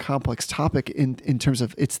understanding of a complex topic in terms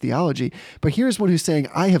of its theology. But here's one who's saying,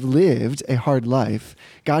 I have lived a hard life.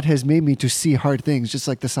 God has made me to see hard things, just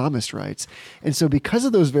like the psalmist writes. And so because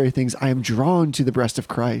of those very things, I am drawn to the breast of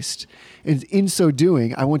Christ. And in so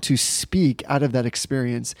doing, I want to speak out of that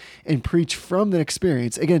experience and preach from that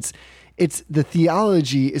experience. Again, it's the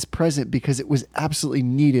theology is present because it was absolutely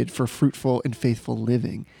needed for fruitful and faithful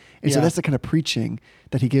living. And so that's the kind of preaching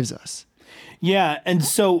that he gives us. Yeah. And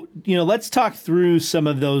so, let's talk through some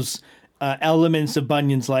of those elements of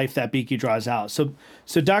Bunyan's life that Beeke draws out. So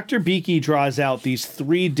Dr. Beeke draws out these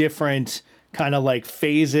three different kind of like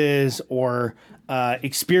phases or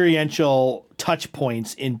experiential touch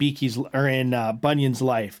points in Bunyan's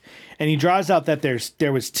life. And he draws out that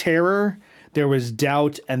there was terror, there was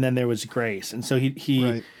doubt, and then there was grace. And so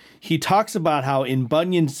he talks about how in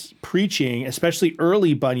Bunyan's preaching, especially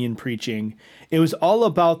early Bunyan preaching, it was all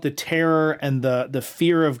about the terror and the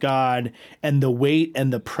fear of God and the weight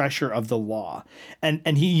and the pressure of the law.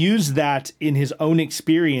 And he used that in his own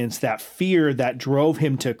experience, that fear that drove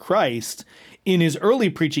him to Christ. In his early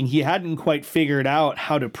preaching, he hadn't quite figured out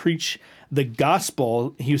how to preach the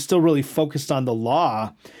gospel. He was still really focused on the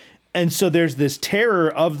law. And so there's this terror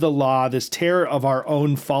of the law, this terror of our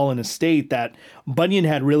own fallen estate that Bunyan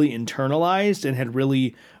had really internalized and had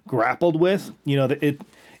really grappled with.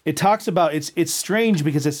 It talks about, it's strange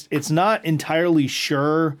because it's not entirely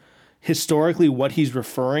sure historically what he's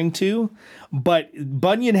referring to, but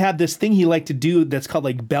Bunyan had this thing he liked to do that's called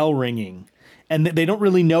like bell ringing. And they don't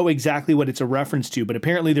really know exactly what it's a reference to, but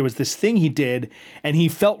apparently there was this thing he did, and he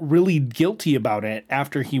felt really guilty about it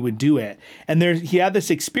after he would do it. And he had this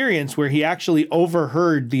experience where he actually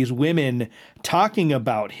overheard these women talking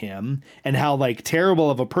about him and how like terrible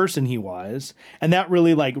of a person he was, and that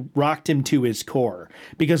really like rocked him to his core,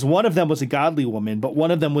 because one of them was a godly woman, but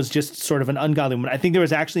one of them was just sort of an ungodly woman. I think there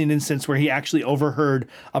was actually an instance where he actually overheard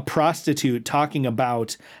a prostitute talking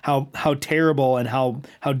about how terrible and how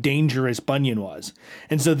dangerous Bunyan was.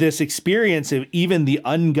 And so this experience of even the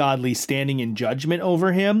ungodly standing in judgment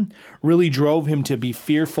over him really drove him to be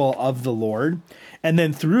fearful of the Lord. And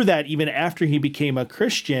then through that, even after he became a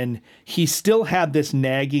Christian, he still had this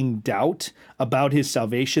nagging doubt about his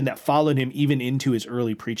salvation that followed him even into his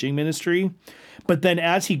early preaching ministry. But then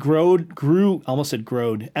as he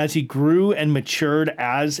as he grew and matured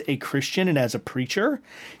as a Christian and as a preacher,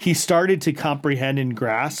 he started to comprehend and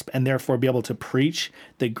grasp and therefore be able to preach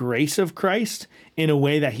the grace of Christ in a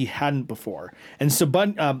way that he hadn't before. And so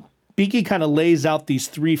Beeke kind of lays out these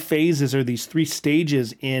three phases or these three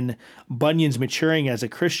stages in Bunyan's maturing as a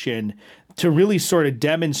Christian to really sort of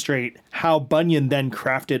demonstrate how Bunyan then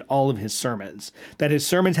crafted all of his sermons. That his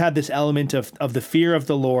sermons had this element of the fear of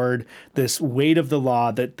the Lord, this weight of the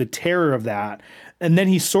law, the terror of that. And then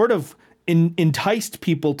he sort of enticed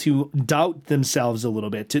people to doubt themselves a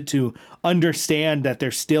little bit, to understand that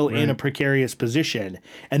they're still in a precarious position.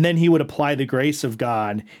 And then he would apply the grace of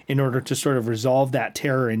God in order to sort of resolve that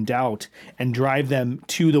terror and doubt and drive them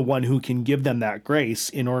to the one who can give them that grace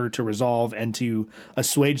in order to resolve and to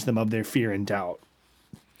assuage them of their fear and doubt.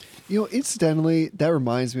 Incidentally, that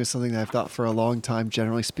reminds me of something that I've thought for a long time,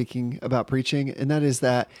 generally speaking, about preaching, and that is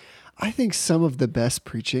that I think some of the best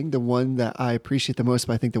preaching, the one that I appreciate the most,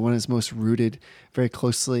 but I think the one is most rooted very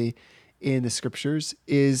closely in the scriptures,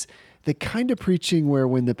 is the kind of preaching where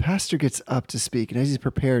when the pastor gets up to speak, and as he's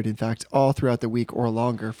prepared, in fact, all throughout the week or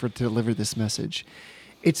longer to deliver this message,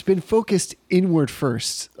 it's been focused inward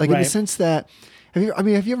first, like in the Right. sense that have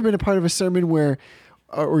you ever been a part of a sermon where,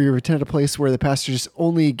 or you've attended a place where the pastor just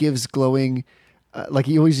only gives glowing, like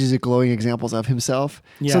he always uses glowing examples of himself.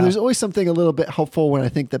 Yeah. So there's always something a little bit helpful when I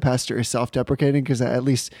think the pastor is self-deprecating, because that at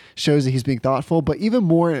least shows that he's being thoughtful. But even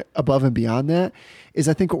more above and beyond that is,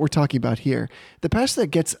 I think, what we're talking about here. The pastor that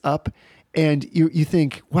gets up and you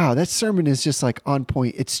think, wow, that sermon is just like on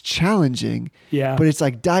point. It's challenging, Yeah. but it's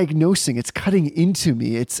like diagnosing. It's cutting into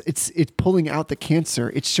me. It's pulling out the cancer.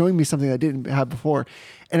 It's showing me something I didn't have before.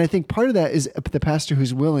 And I think part of that is the pastor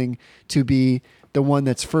who's willing to be the one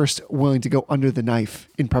that's first willing to go under the knife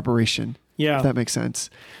in preparation. Yeah. If that makes sense.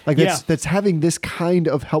 Like Yeah. that's having this kind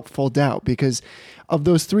of helpful doubt, because of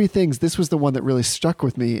those three things, this was the one that really stuck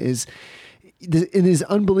with me is in his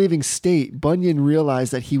unbelieving state, Bunyan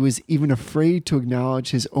realized that he was even afraid to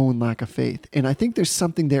acknowledge his own lack of faith. And I think there's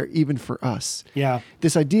something there even for us. Yeah.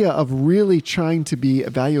 This idea of really trying to be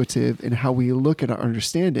evaluative in how we look at our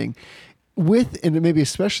understanding with, and maybe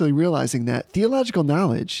especially realizing that theological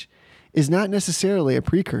knowledge is not necessarily a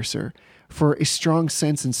precursor for a strong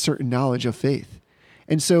sense and certain knowledge of faith.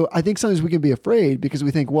 And so I think sometimes we can be afraid because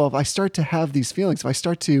we think, well, if I start to have these feelings, if I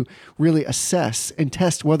start to really assess and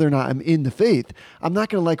test whether or not I'm in the faith, I'm not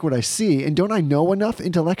going to like what I see. And don't I know enough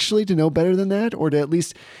intellectually to know better than that? Or to at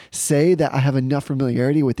least say that I have enough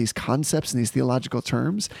familiarity with these concepts and these theological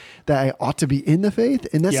terms that I ought to be in the faith?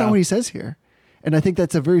 And that's Yeah. not what he says here. And I think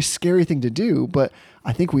that's a very scary thing to do, but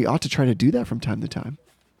I think we ought to try to do that from time to time.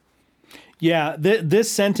 Yeah, this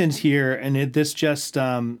sentence here, and this just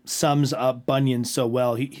sums up Bunyan so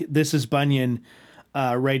well. This is Bunyan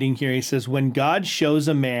writing here. He says, when God shows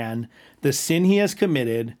a man the sin he has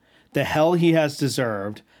committed, the hell he has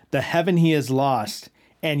deserved, the heaven he has lost,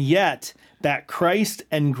 and yet that Christ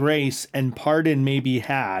and grace and pardon may be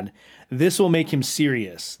had, this will make him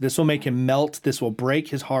serious. This will make him melt. This will break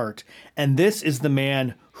his heart. And this is the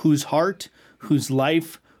man whose heart, whose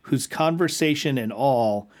life, whose conversation and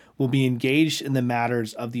all will be engaged in the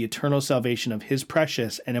matters of the eternal salvation of his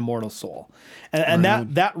precious and immortal soul. And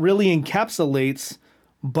that really encapsulates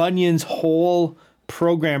Bunyan's whole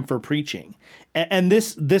program for preaching. And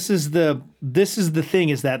this is the thing,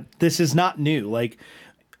 is that this is not new. Like,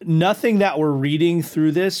 nothing that we're reading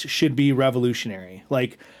through this should be revolutionary.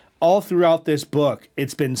 Like, all throughout this book,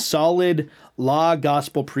 it's been solid law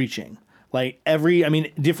gospel preaching. Like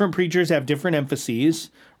different preachers have different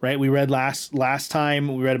emphases, right? We read last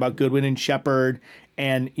time, we read about Goodwin and Shepherd,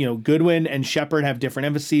 and, Goodwin and Shepherd have different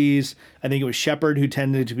emphases. I think it was Shepherd who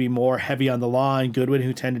tended to be more heavy on the law, and Goodwin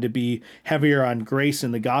who tended to be heavier on grace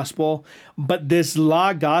and the gospel. But this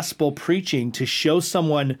law gospel preaching to show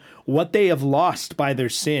someone what they have lost by their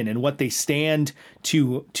sin and what they stand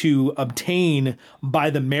to obtain by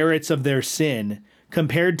the merits of their sin,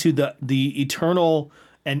 compared to the eternal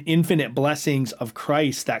and infinite blessings of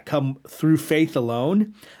Christ that come through faith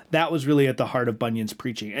alone, that was really at the heart of Bunyan's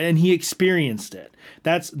preaching. And he experienced it.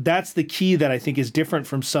 That's the key that I think is different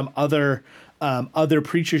from some other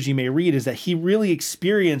preachers you may read, is that he really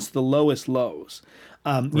experienced the lowest lows.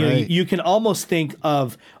 Right. You can almost think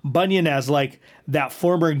of Bunyan as like that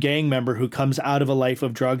former gang member who comes out of a life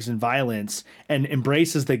of drugs and violence and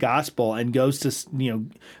embraces the gospel and goes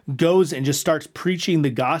and just starts preaching the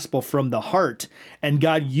gospel from the heart. And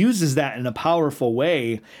God uses that in a powerful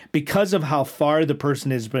way because of how far the person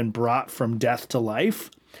has been brought from death to life.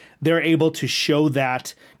 They're able to show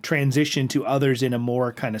that transition to others in a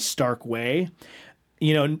more kind of stark way.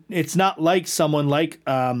 It's not like someone like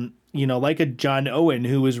a John Owen,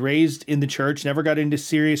 who was raised in the church, never got into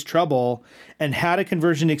serious trouble, and had a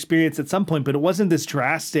conversion experience at some point, but it wasn't this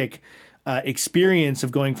drastic experience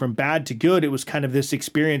of going from bad to good. It was kind of this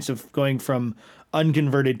experience of going from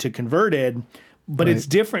unconverted to converted. But Right. It's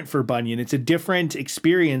different for Bunyan. It's a different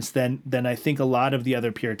experience than I think a lot of the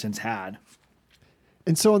other Puritans had.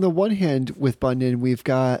 And so on the one hand, with Bunyan, we've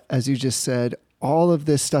got, as you just said, all of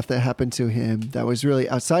this stuff that happened to him that was really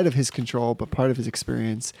outside of his control, but part of his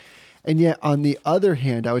experience. And yet, on the other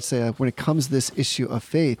hand, I would say, when it comes to this issue of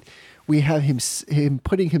faith, we have him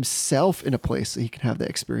putting himself in a place so he can have that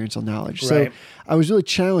experiential knowledge. Right. So I was really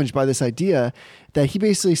challenged by this idea that he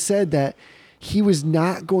basically said that he was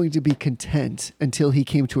not going to be content until he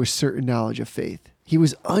came to a certain knowledge of faith. He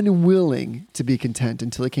was unwilling to be content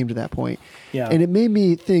until it came to that point. Yeah. And it made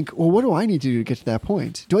me think, well, what do I need to do to get to that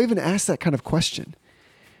point? Do I even ask that kind of question?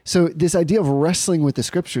 So this idea of wrestling with the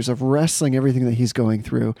scriptures, of wrestling everything that he's going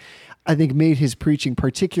through, I think made his preaching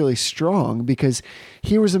particularly strong, because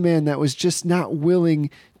he was a man that was just not willing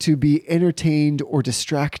to be entertained or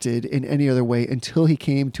distracted in any other way until he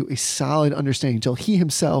came to a solid understanding, until he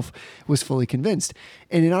himself was fully convinced.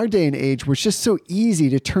 And in our day and age, where it's just so easy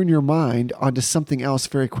to turn your mind onto something else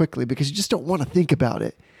very quickly because you just don't want to think about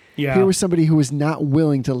it. Yeah. Here was somebody who was not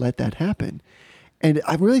willing to let that happen. And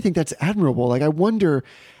I really think that's admirable. Like, I wonder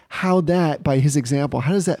how that, by his example,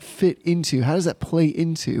 how does that fit into, how does that play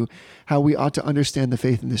into how we ought to understand the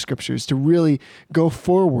faith in the scriptures, to really go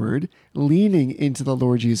forward, leaning into the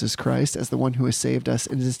Lord Jesus Christ as the one who has saved us,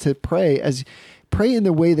 and is to pray in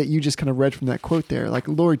the way that you just kind of read from that quote there. Like,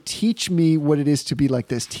 Lord, teach me what it is to be like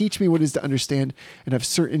this. Teach me what it is to understand and have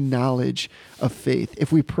certain knowledge of faith.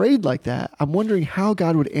 If we prayed like that, I'm wondering how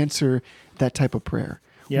God would answer that type of prayer.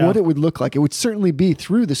 Yeah. What it would look like. It would certainly be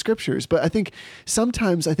through the scriptures, but I think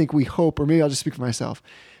sometimes we hope, or maybe I'll just speak for myself.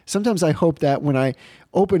 Sometimes I hope that when I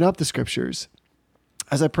open up the scriptures,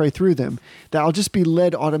 as I pray through them, that I'll just be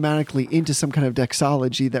led automatically into some kind of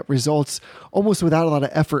doxology that results almost without a lot of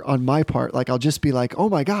effort on my part. Like, I'll just be like, oh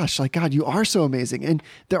my gosh, like, God, you are so amazing. And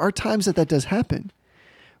there are times that does happen.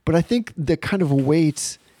 But I think the kind of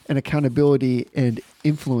weight and accountability and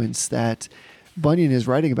influence that Bunyan is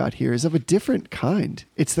writing about here is of a different kind.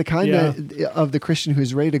 It's the kind of the Christian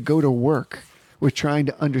who's ready to go to work with trying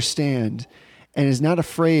to understand and is not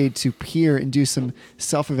afraid to peer and do some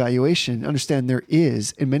self-evaluation, understand there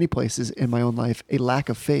is, in many places in my own life, a lack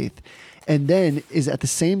of faith, and then is at the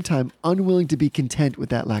same time unwilling to be content with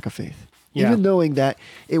that lack of faith. Yeah. Even knowing that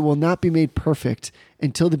it will not be made perfect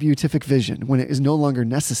until the beatific vision, when it is no longer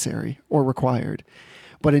necessary or required.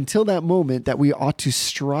 But until that moment, that we ought to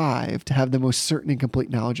strive to have the most certain and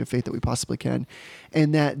complete knowledge of faith that we possibly can.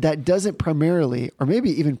 And that doesn't primarily, or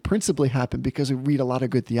maybe even principally, happen because we read a lot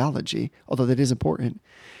of good theology, although that is important,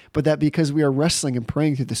 but that because we are wrestling and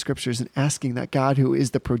praying through the scriptures and asking that God, who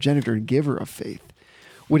is the progenitor and giver of faith,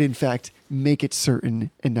 would in fact make it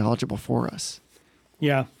certain and knowledgeable for us.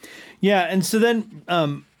 Yeah. Yeah. And so then,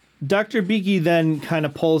 Dr. Beeke then kind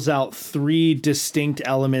of pulls out three distinct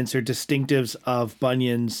elements or distinctives of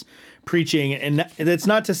Bunyan's preaching. And that's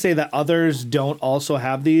not to say that others don't also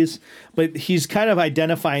have these, but he's kind of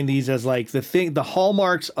identifying these as like the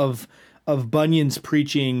hallmarks of Bunyan's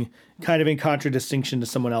preaching, kind of in contradistinction to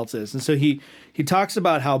someone else's. And so he talks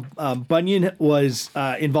about how Bunyan was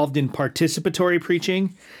involved in participatory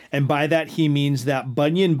preaching. And by that, he means that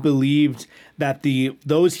Bunyan believed that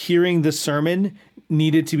those hearing the sermon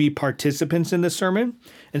needed to be participants in the sermon.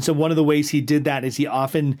 And so one of the ways he did that is he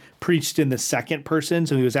often preached in the second person.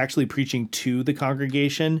 So he was actually preaching to the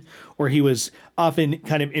congregation, or he was often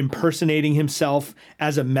kind of impersonating himself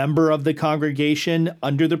as a member of the congregation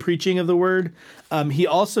under the preaching of the word. He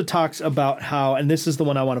also talks about how, and this is the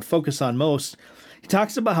one I want to focus on most, he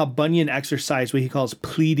talks about how Bunyan exercised what he calls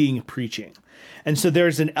pleading preaching. And so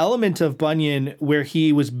there's an element of Bunyan where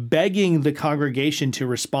he was begging the congregation to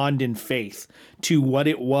respond in faith to what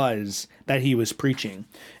it was that he was preaching.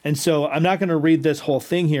 And so I'm not going to read this whole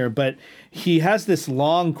thing here, but he has this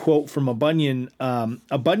long quote from a Bunyan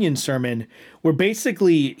sermon where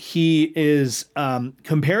basically he is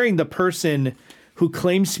comparing the person who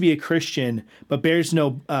claims to be a Christian but bears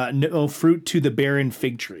no fruit to the barren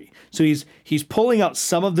fig tree. So he's pulling out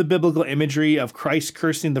some of the biblical imagery of Christ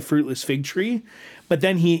cursing the fruitless fig tree, but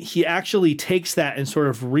then he actually takes that and sort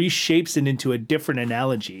of reshapes it into a different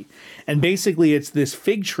analogy. And basically it's this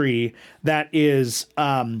fig tree that is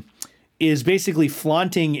basically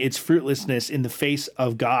flaunting its fruitlessness in the face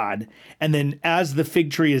of God. And then as the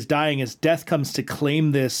fig tree is dying, as death comes to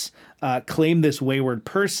claim this wayward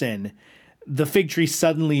person, the fig tree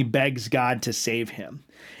suddenly begs God to save him.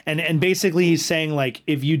 And basically he's saying, like,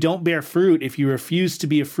 if you don't bear fruit, if you refuse to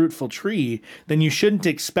be a fruitful tree, then you shouldn't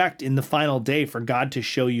expect in the final day for God to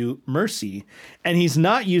show you mercy. And he's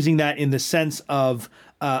not using that in the sense of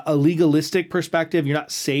a legalistic perspective. You're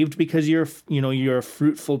not saved because you're a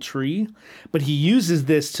fruitful tree, but he uses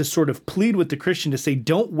this to sort of plead with the Christian to say,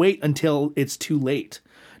 don't wait until it's too late.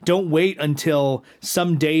 Don't wait until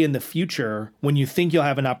some day in the future when you think you'll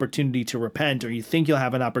have an opportunity to repent, or you think you'll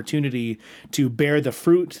have an opportunity to bear the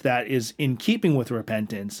fruit that is in keeping with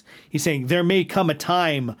repentance. He's saying there may come a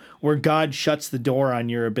time where God shuts the door on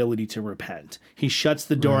your ability to repent. He shuts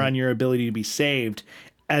the door on your ability to be saved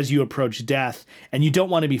as you approach death, and you don't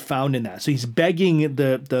want to be found in that. So he's begging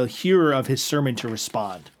the hearer of his sermon to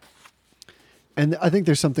respond. And I think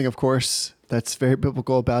there's something, of course, that's very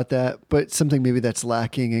biblical about that, but something maybe that's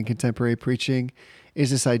lacking in contemporary preaching is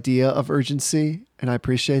this idea of urgency. And I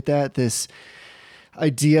appreciate that.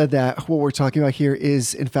 idea that what we're talking about here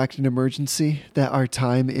is in fact an emergency, that our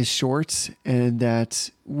time is short, and that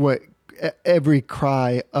every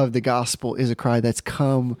cry of the gospel is a cry that's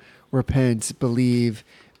come, repent, believe,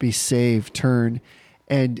 be saved, turn,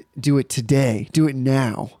 and do it today, do it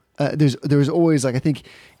now. There's always, like, I think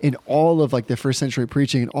in all of like the first century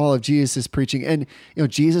preaching and all of Jesus' preaching, and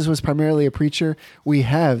Jesus was primarily a preacher, we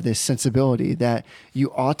have this sensibility that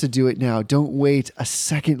you ought to do it now. Don't wait a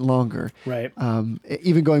second longer. Right.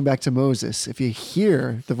 Even going back to Moses, if you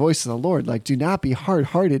hear the voice of the Lord, like, do not be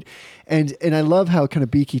hard-hearted. And I love how kind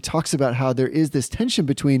of Beeke talks about how there is this tension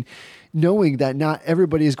between knowing that not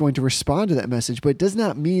everybody is going to respond to that message, but it does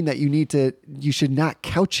not mean that you should not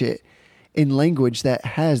couch it in language that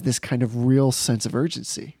has this kind of real sense of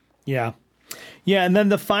urgency. Yeah. Yeah. And then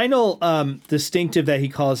the final distinctive that he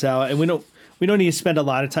calls out, and we don't need to spend a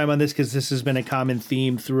lot of time on this because this has been a common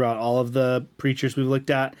theme throughout all of the preachers we've looked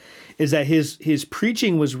at, is that his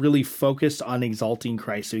preaching was really focused on exalting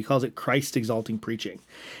Christ. So he calls it Christ exalting preaching.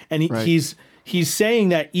 And he's saying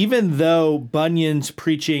that even though Bunyan's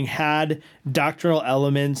preaching had doctrinal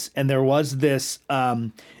elements and there was this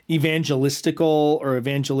evangelistic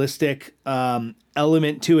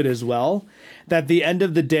element to it as well, that at the end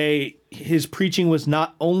of the day, his preaching was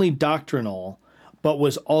not only doctrinal, but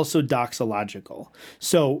was also doxological.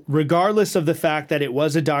 So regardless of the fact that it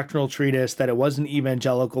was a doctrinal treatise, that it was an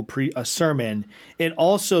evangelical sermon, it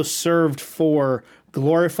also served for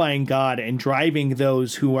glorifying God and driving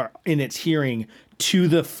those who are in its hearing to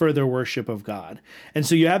the further worship of God. And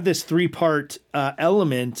so you have this three-part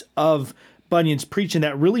element of Bunyan's preaching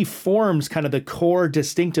that really forms kind of the core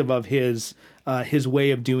distinctive of his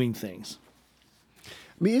way of doing things.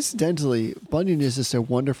 I mean, incidentally, Bunyan is just a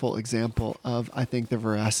wonderful example of, I think, the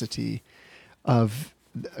veracity of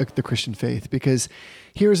the Christian faith, because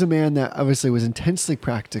here's a man that obviously was intensely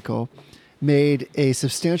practical, made a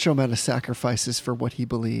substantial amount of sacrifices for what he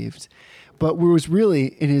believed, but was really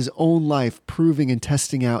in his own life proving and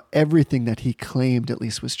testing out everything that he claimed at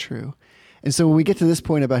least was true. And so when we get to this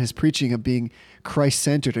point about his preaching of being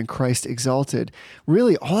Christ-centered and Christ-exalted,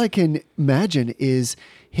 really all I can imagine is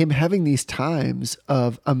him having these times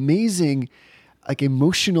of amazing, like,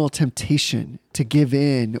 emotional temptation to give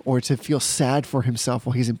in or to feel sad for himself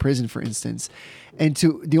while he's in prison, for instance. And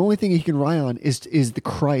the only thing he can rely on is the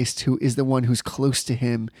Christ, who is the one who's close to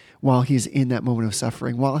him while he's in that moment of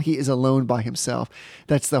suffering, while he is alone by himself.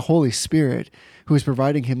 That's the Holy Spirit who is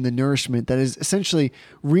providing him the nourishment that is essentially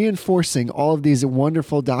reinforcing all of these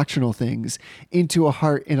wonderful doctrinal things into a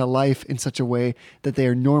heart and a life in such a way that they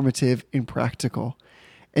are normative and practical.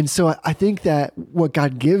 And so I think that what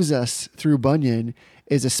God gives us through Bunyan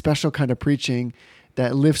is a special kind of preaching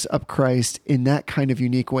that lifts up Christ in that kind of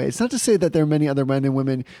unique way. It's not to say that there are many other men and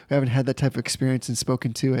women who haven't had that type of experience and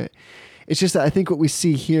spoken to it. It's just that I think what we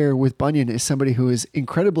see here with Bunyan is somebody who is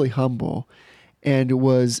incredibly humble and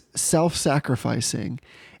was self-sacrificing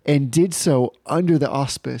and did so under the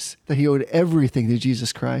auspice that he owed everything to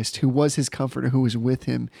Jesus Christ, who was his comforter, who was with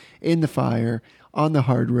him in the fire, on the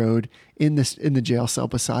hard road, in the jail cell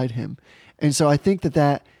beside him. And so I think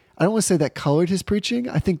that I don't want to say that colored his preaching.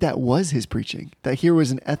 I think that was his preaching, that here was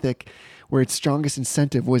an ethic where its strongest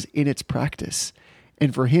incentive was in its practice.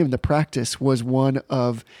 And for him, the practice was one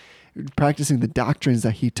of practicing the doctrines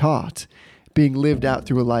that he taught, being lived out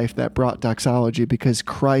through a life that brought doxology because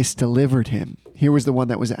Christ delivered him. Here was the one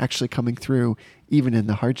that was actually coming through even in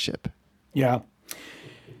the hardship. Yeah.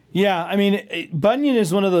 Yeah, I mean, Bunyan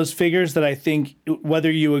is one of those figures that I think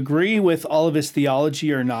whether you agree with all of his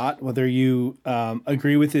theology or not, whether you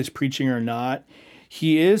agree with his preaching or not,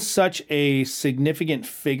 he is such a significant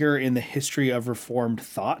figure in the history of Reformed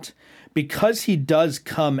thought because he does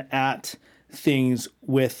come at things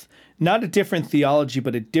with not a different theology,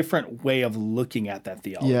 but a different way of looking at that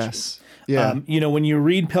theology. Yes. Yeah. When you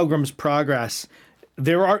read Pilgrim's Progress,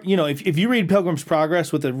 there are, if you read Pilgrim's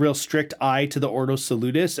Progress with a real strict eye to the Ordo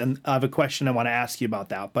Salutis, and I have a question I want to ask you about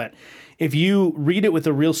that, but if you read it with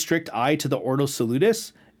a real strict eye to the Ordo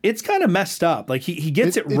Salutis, it's kind of messed up. Like he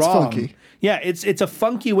gets it wrong. Funky. Yeah, it's a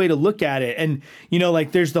funky way to look at it. And,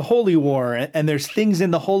 there's the Holy War and there's things in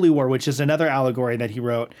the Holy War, which is another allegory that he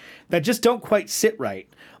wrote that just don't quite sit right.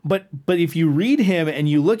 But if you read him and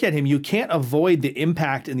you look at him, you can't avoid the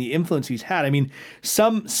impact and the influence he's had. I mean,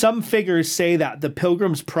 some figures say that the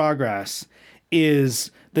Pilgrim's Progress is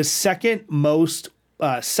the second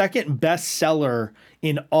bestseller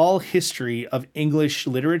in all history of English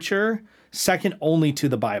literature, second only to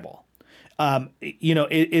the Bible.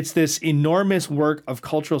 It's this enormous work of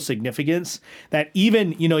cultural significance that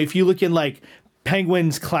even, if you look in like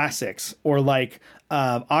Penguin's Classics or like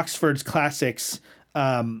Oxford's Classics,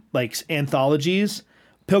 like anthologies,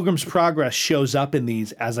 Pilgrim's Progress shows up in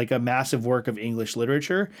these as like a massive work of English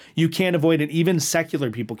literature. You can't avoid it. Even secular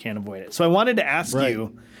people can't avoid it. So I wanted to ask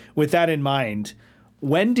you, with that in mind,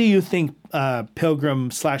 when do you think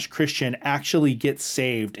Pilgrim/Christian actually gets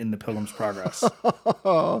saved in the Pilgrim's Progress?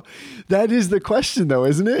 That is the question, though,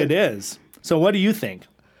 isn't it? It is. So what do you think?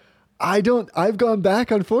 I've gone back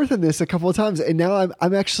and forth on this a couple of times, and now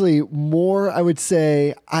I'm actually more, I would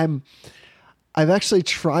say I've actually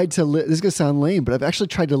tried to, this is going to sound lame, but I've actually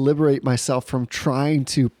tried to liberate myself from trying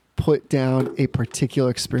to put down a particular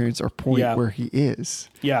experience or point where he is.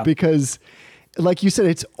 Yeah. Because like you said,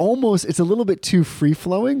 it's a little bit too free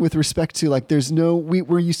flowing with respect to like,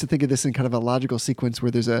 we're used to think of this in kind of a logical sequence where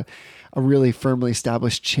there's a really firmly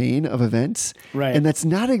established chain of events. Right. And that's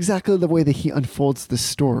not exactly the way that he unfolds the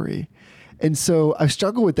story. And so I've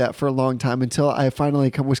struggled with that for a long time until I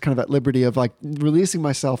finally was kind of at liberty of like releasing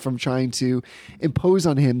myself from trying to impose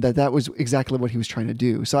on him that was exactly what he was trying to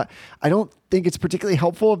do. So I don't think it's particularly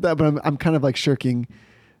helpful of that, but I'm kind of like shirking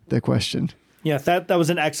the question. Yeah, that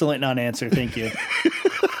was an excellent non-answer. Thank you.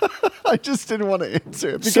 I just didn't want to answer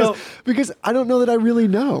it because I don't know that I really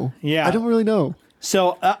know. Yeah. I don't really know.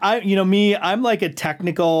 So I'm like a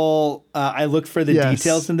technical, I look for the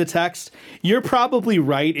details in the text. You're probably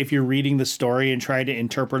right if you're reading the story and trying to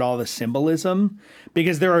interpret all the symbolism,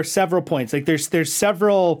 because there are several points. Like there's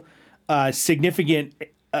several significant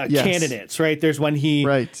candidates, right? There's when he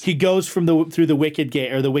goes through the wicked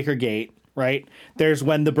gate or the wicker gate, right? There's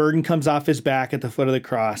when the burden comes off his back at the foot of the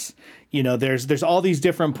cross. You know, there's all these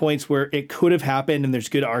different points where it could have happened and there's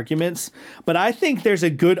good arguments. But I think there's a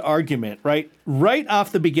good argument, right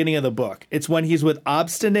off the beginning of the book. It's when he's with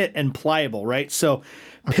Obstinate and Pliable, right? So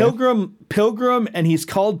Pilgrim, and he's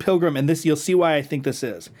called Pilgrim, and this, you'll see why I think this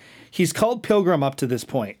is. He's called Pilgrim up to this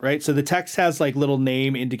point, right? So the text has like little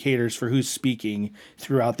name indicators for who's speaking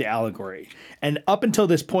throughout the allegory. And up until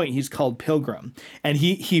this point, he's called Pilgrim. And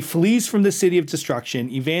he flees from the city of destruction.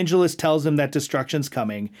 Evangelist tells him that destruction's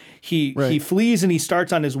coming. He flees and he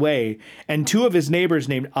starts on his way. And two of his neighbors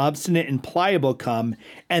named Obstinate and Pliable come.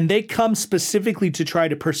 And they come specifically to try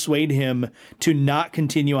to persuade him to not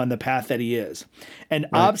continue on the path that he is. And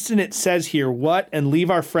Obstinate says here, what? And leave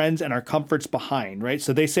our friends and our comforts behind, right?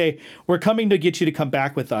 So they say, we're coming to get you to come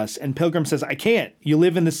back with us. And Pilgrim says, I can't. You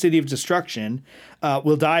live in the city of destruction.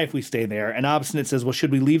 We'll die if we stay there. And Obstinate says, well,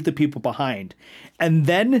 should we leave the people behind? And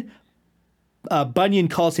then Bunyan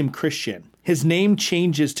calls him Christian. His name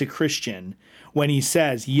changes to Christian when he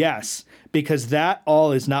says, yes, because that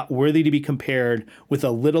all is not worthy to be compared with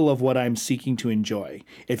a little of what I'm seeking to enjoy.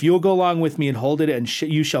 If you will go along with me and hold it, and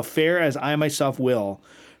you shall fare as I myself will,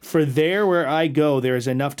 for there where I go, there is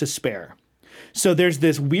enough to spare. So there's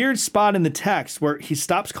this weird spot in the text where he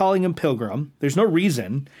stops calling him Pilgrim. There's no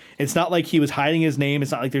reason. It's not like he was hiding his name.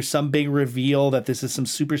 It's not like there's some big reveal that this is some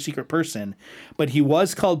super secret person. But he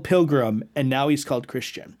was called Pilgrim, and now he's called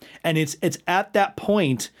Christian. And it's at that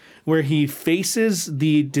point where he faces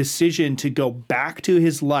the decision to go back to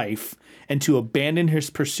his life and to abandon his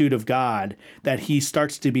pursuit of God that he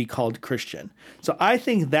starts to be called Christian. So I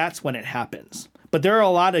think that's when it happens. But there are a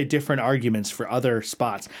lot of different arguments for other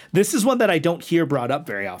spots. This is one that I don't hear brought up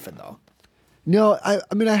very often, though. No, I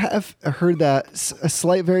mean, I have heard that a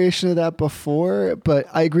slight variation of that before, but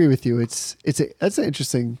I agree with you. That's an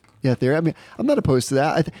interesting theory. I mean, I'm not opposed to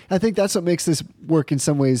that. I think that's what makes this work in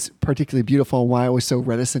some ways particularly beautiful, and why I was so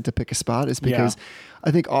reticent to pick a spot is because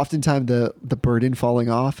I think oftentimes the burden falling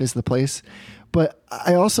off is the place. But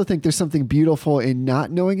I also think there's something beautiful in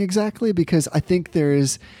not knowing exactly, because I think there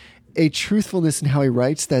is a truthfulness in how he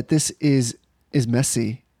writes that this is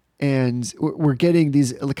messy, and we're getting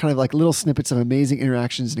these kind of like little snippets of amazing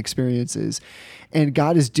interactions and experiences, and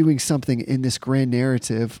God is doing something in this grand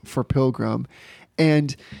narrative for Pilgrim,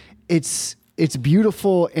 and it's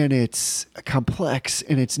beautiful, and it's complex,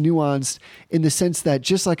 and it's nuanced in the sense that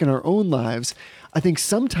just like in our own lives, I think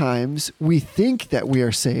sometimes we think that we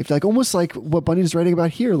are saved, like almost like what Bunyan's writing about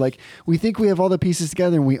here. Like we think we have all the pieces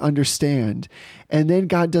together and we understand. And then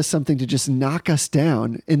God does something to just knock us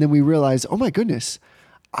down. And then we realize, oh my goodness,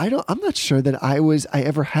 I'm not sure that I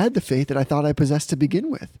ever had the faith that I thought I possessed to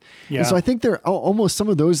begin with. Yeah. And so I think there are almost some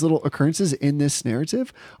of those little occurrences in this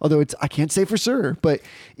narrative, although I can't say for sure, but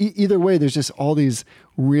either way, there's just all these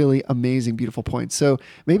really amazing, beautiful points. So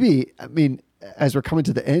maybe, I mean, as we're coming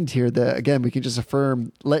to the end here, again, we can just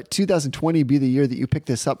affirm, let 2020 be the year that you pick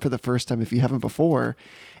this up for the first time if you haven't before.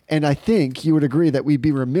 And I think you would agree that we'd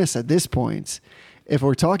be remiss at this point if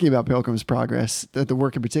we're talking about Pilgrim's Progress, the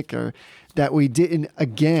work in particular, that we didn't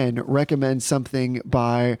again recommend something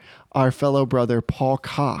by our fellow brother Paul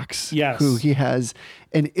Cox, Yes. who he has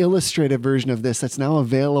an illustrated version of this that's now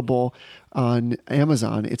available on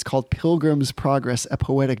Amazon. It's called Pilgrim's Progress, A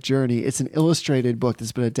Poetic Journey. It's an illustrated book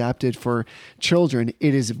that's been adapted for children.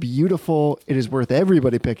 It is beautiful. It is worth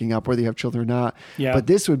everybody picking up, whether you have children or not. Yeah. But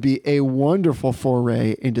this would be a wonderful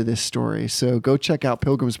foray into this story. So go check out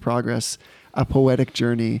Pilgrim's Progress, A Poetic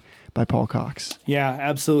Journey by Paul Cox. Yeah,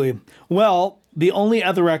 absolutely. Well, the only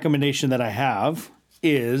other recommendation that I have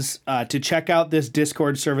is to check out this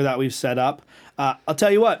Discord server that we've set up. I'll tell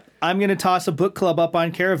you what, I'm going to toss a book club up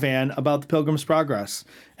on Caravan about the Pilgrim's Progress.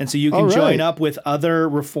 And so you can join up with other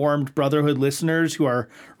Reformed Brotherhood listeners who are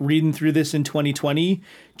reading through this in 2020,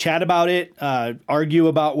 chat about it, argue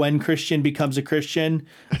about when Christian becomes a Christian.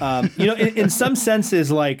 In some senses,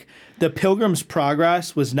 like the Pilgrim's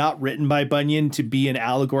Progress was not written by Bunyan to be an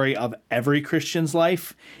allegory of every Christian's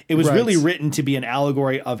life. It was really written to be an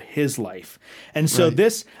allegory of his life. And so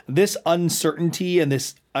this uncertainty and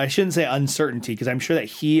this, I shouldn't say uncertainty, because I'm sure that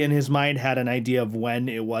he in his mind had an idea of when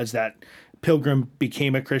it was that Pilgrim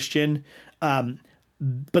became a Christian.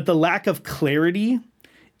 But the lack of clarity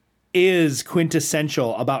is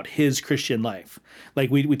quintessential about his Christian life. Like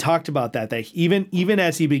we talked about that even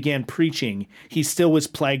as he began preaching, he still was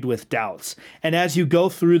plagued with doubts. And as you go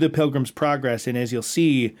through the Pilgrim's Progress, and as you'll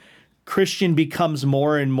see, Christian becomes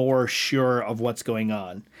more and more sure of what's going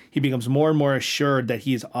on. He becomes more and more assured that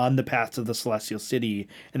he is on the path to the celestial city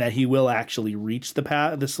and that he will actually reach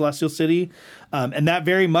the celestial city. And that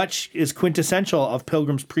very much is quintessential of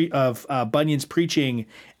Bunyan's preaching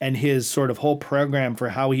and his sort of whole program for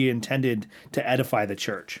how he intended to edify the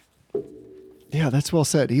church. Yeah, that's well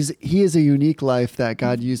said. He is a unique life that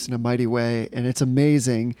God used in a mighty way, and it's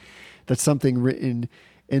amazing that something written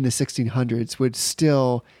in the 1600s would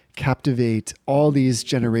still captivate all these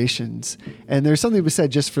generations. And there's something to be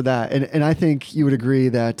said just for that. And I think you would agree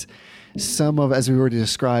that some of, as we already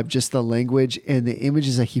described, just the language and the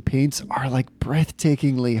images that he paints are like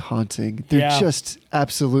breathtakingly haunting. They're just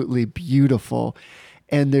absolutely beautiful.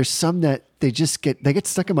 And there's some that they get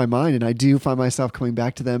stuck in my mind, and I do find myself coming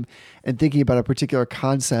back to them and thinking about a particular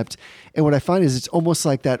concept. And what I find is it's almost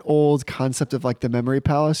like that old concept of like the memory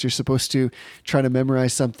palace. You're supposed to try to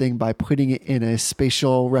memorize something by putting it in a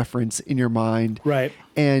spatial reference in your mind. Right.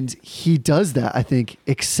 And he does that, I think,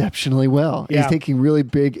 exceptionally well. Yeah. He's taking really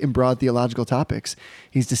big and broad theological topics.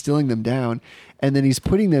 He's distilling them down. And then he's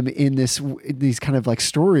putting them in these kind of like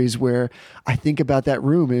stories where I think about that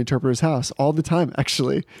room in Interpreter's House all the time,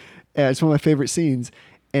 actually. It's one of my favorite scenes.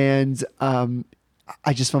 And I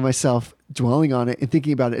just found myself dwelling on it and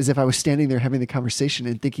thinking about it as if I was standing there having the conversation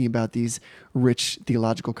and thinking about these rich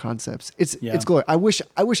theological concepts. It's glorious. I wish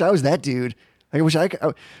I was that dude. I wish I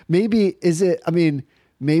could. Maybe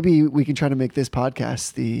we can try to make this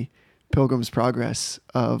podcast the Pilgrim's Progress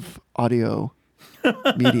of audio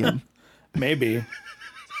medium. Maybe.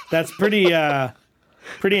 That's pretty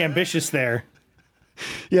ambitious there.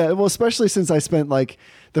 Yeah, well, especially since I spent like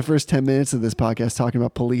the first 10 minutes of this podcast talking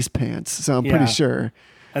about police pants. So I'm pretty sure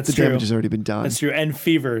the damage has already been done. That's true. And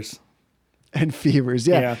fevers.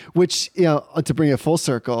 Yeah. Which, to bring it full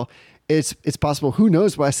circle, it's possible. Who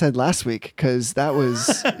knows what I said last week? Because that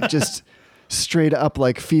was just straight up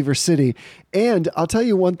like Fever City. And I'll tell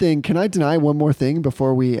you one thing. Can I deny one more thing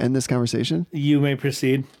before we end this conversation? You may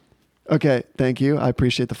proceed. Okay, thank you. I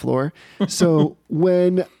appreciate the floor. So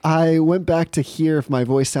when I went back to hear if my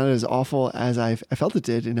voice sounded as awful as I felt it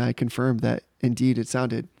did, and I confirmed that indeed it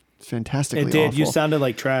sounded fantastically awful. It did. You sounded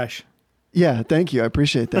like trash. Yeah, thank you. I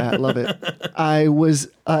appreciate that. I love it. I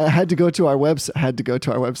had to go to our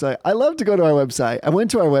website. I love to go to our website. I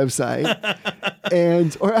went to our website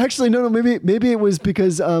maybe it was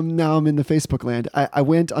because now I'm in the Facebook land. I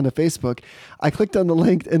went onto Facebook. I clicked on the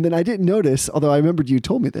link and then I didn't notice, although I remembered you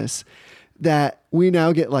told me this, that we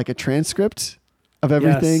now get like a transcript of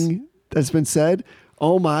everything that's been said.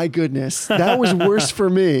 Oh my goodness. That was worse for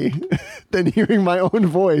me than hearing my own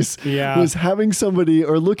voice. Yeah. Was having somebody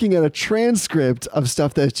or looking at a transcript of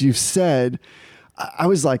stuff that you've said. I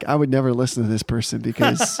was like, I would never listen to this person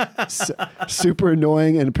because super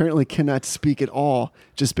annoying and apparently cannot speak at all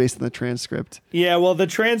just based on the transcript. Yeah, well, the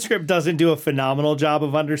transcript doesn't do a phenomenal job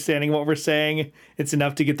of understanding what we're saying. It's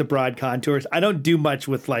enough to get the broad contours. I don't do much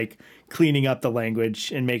with like cleaning up the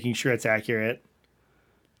language and making sure it's accurate.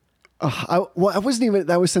 I wasn't even,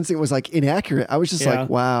 that was sensing it was like inaccurate. I was just like,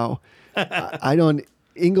 wow,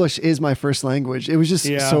 English is my first language. It was just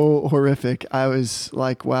so horrific. I was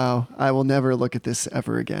like, wow, I will never look at this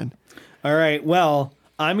ever again. All right. Well,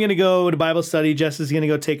 I'm going to go to Bible study. Jess is going to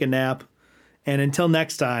go take a nap. And until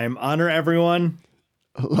next time, honor everyone.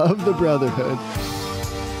 Love the brotherhood.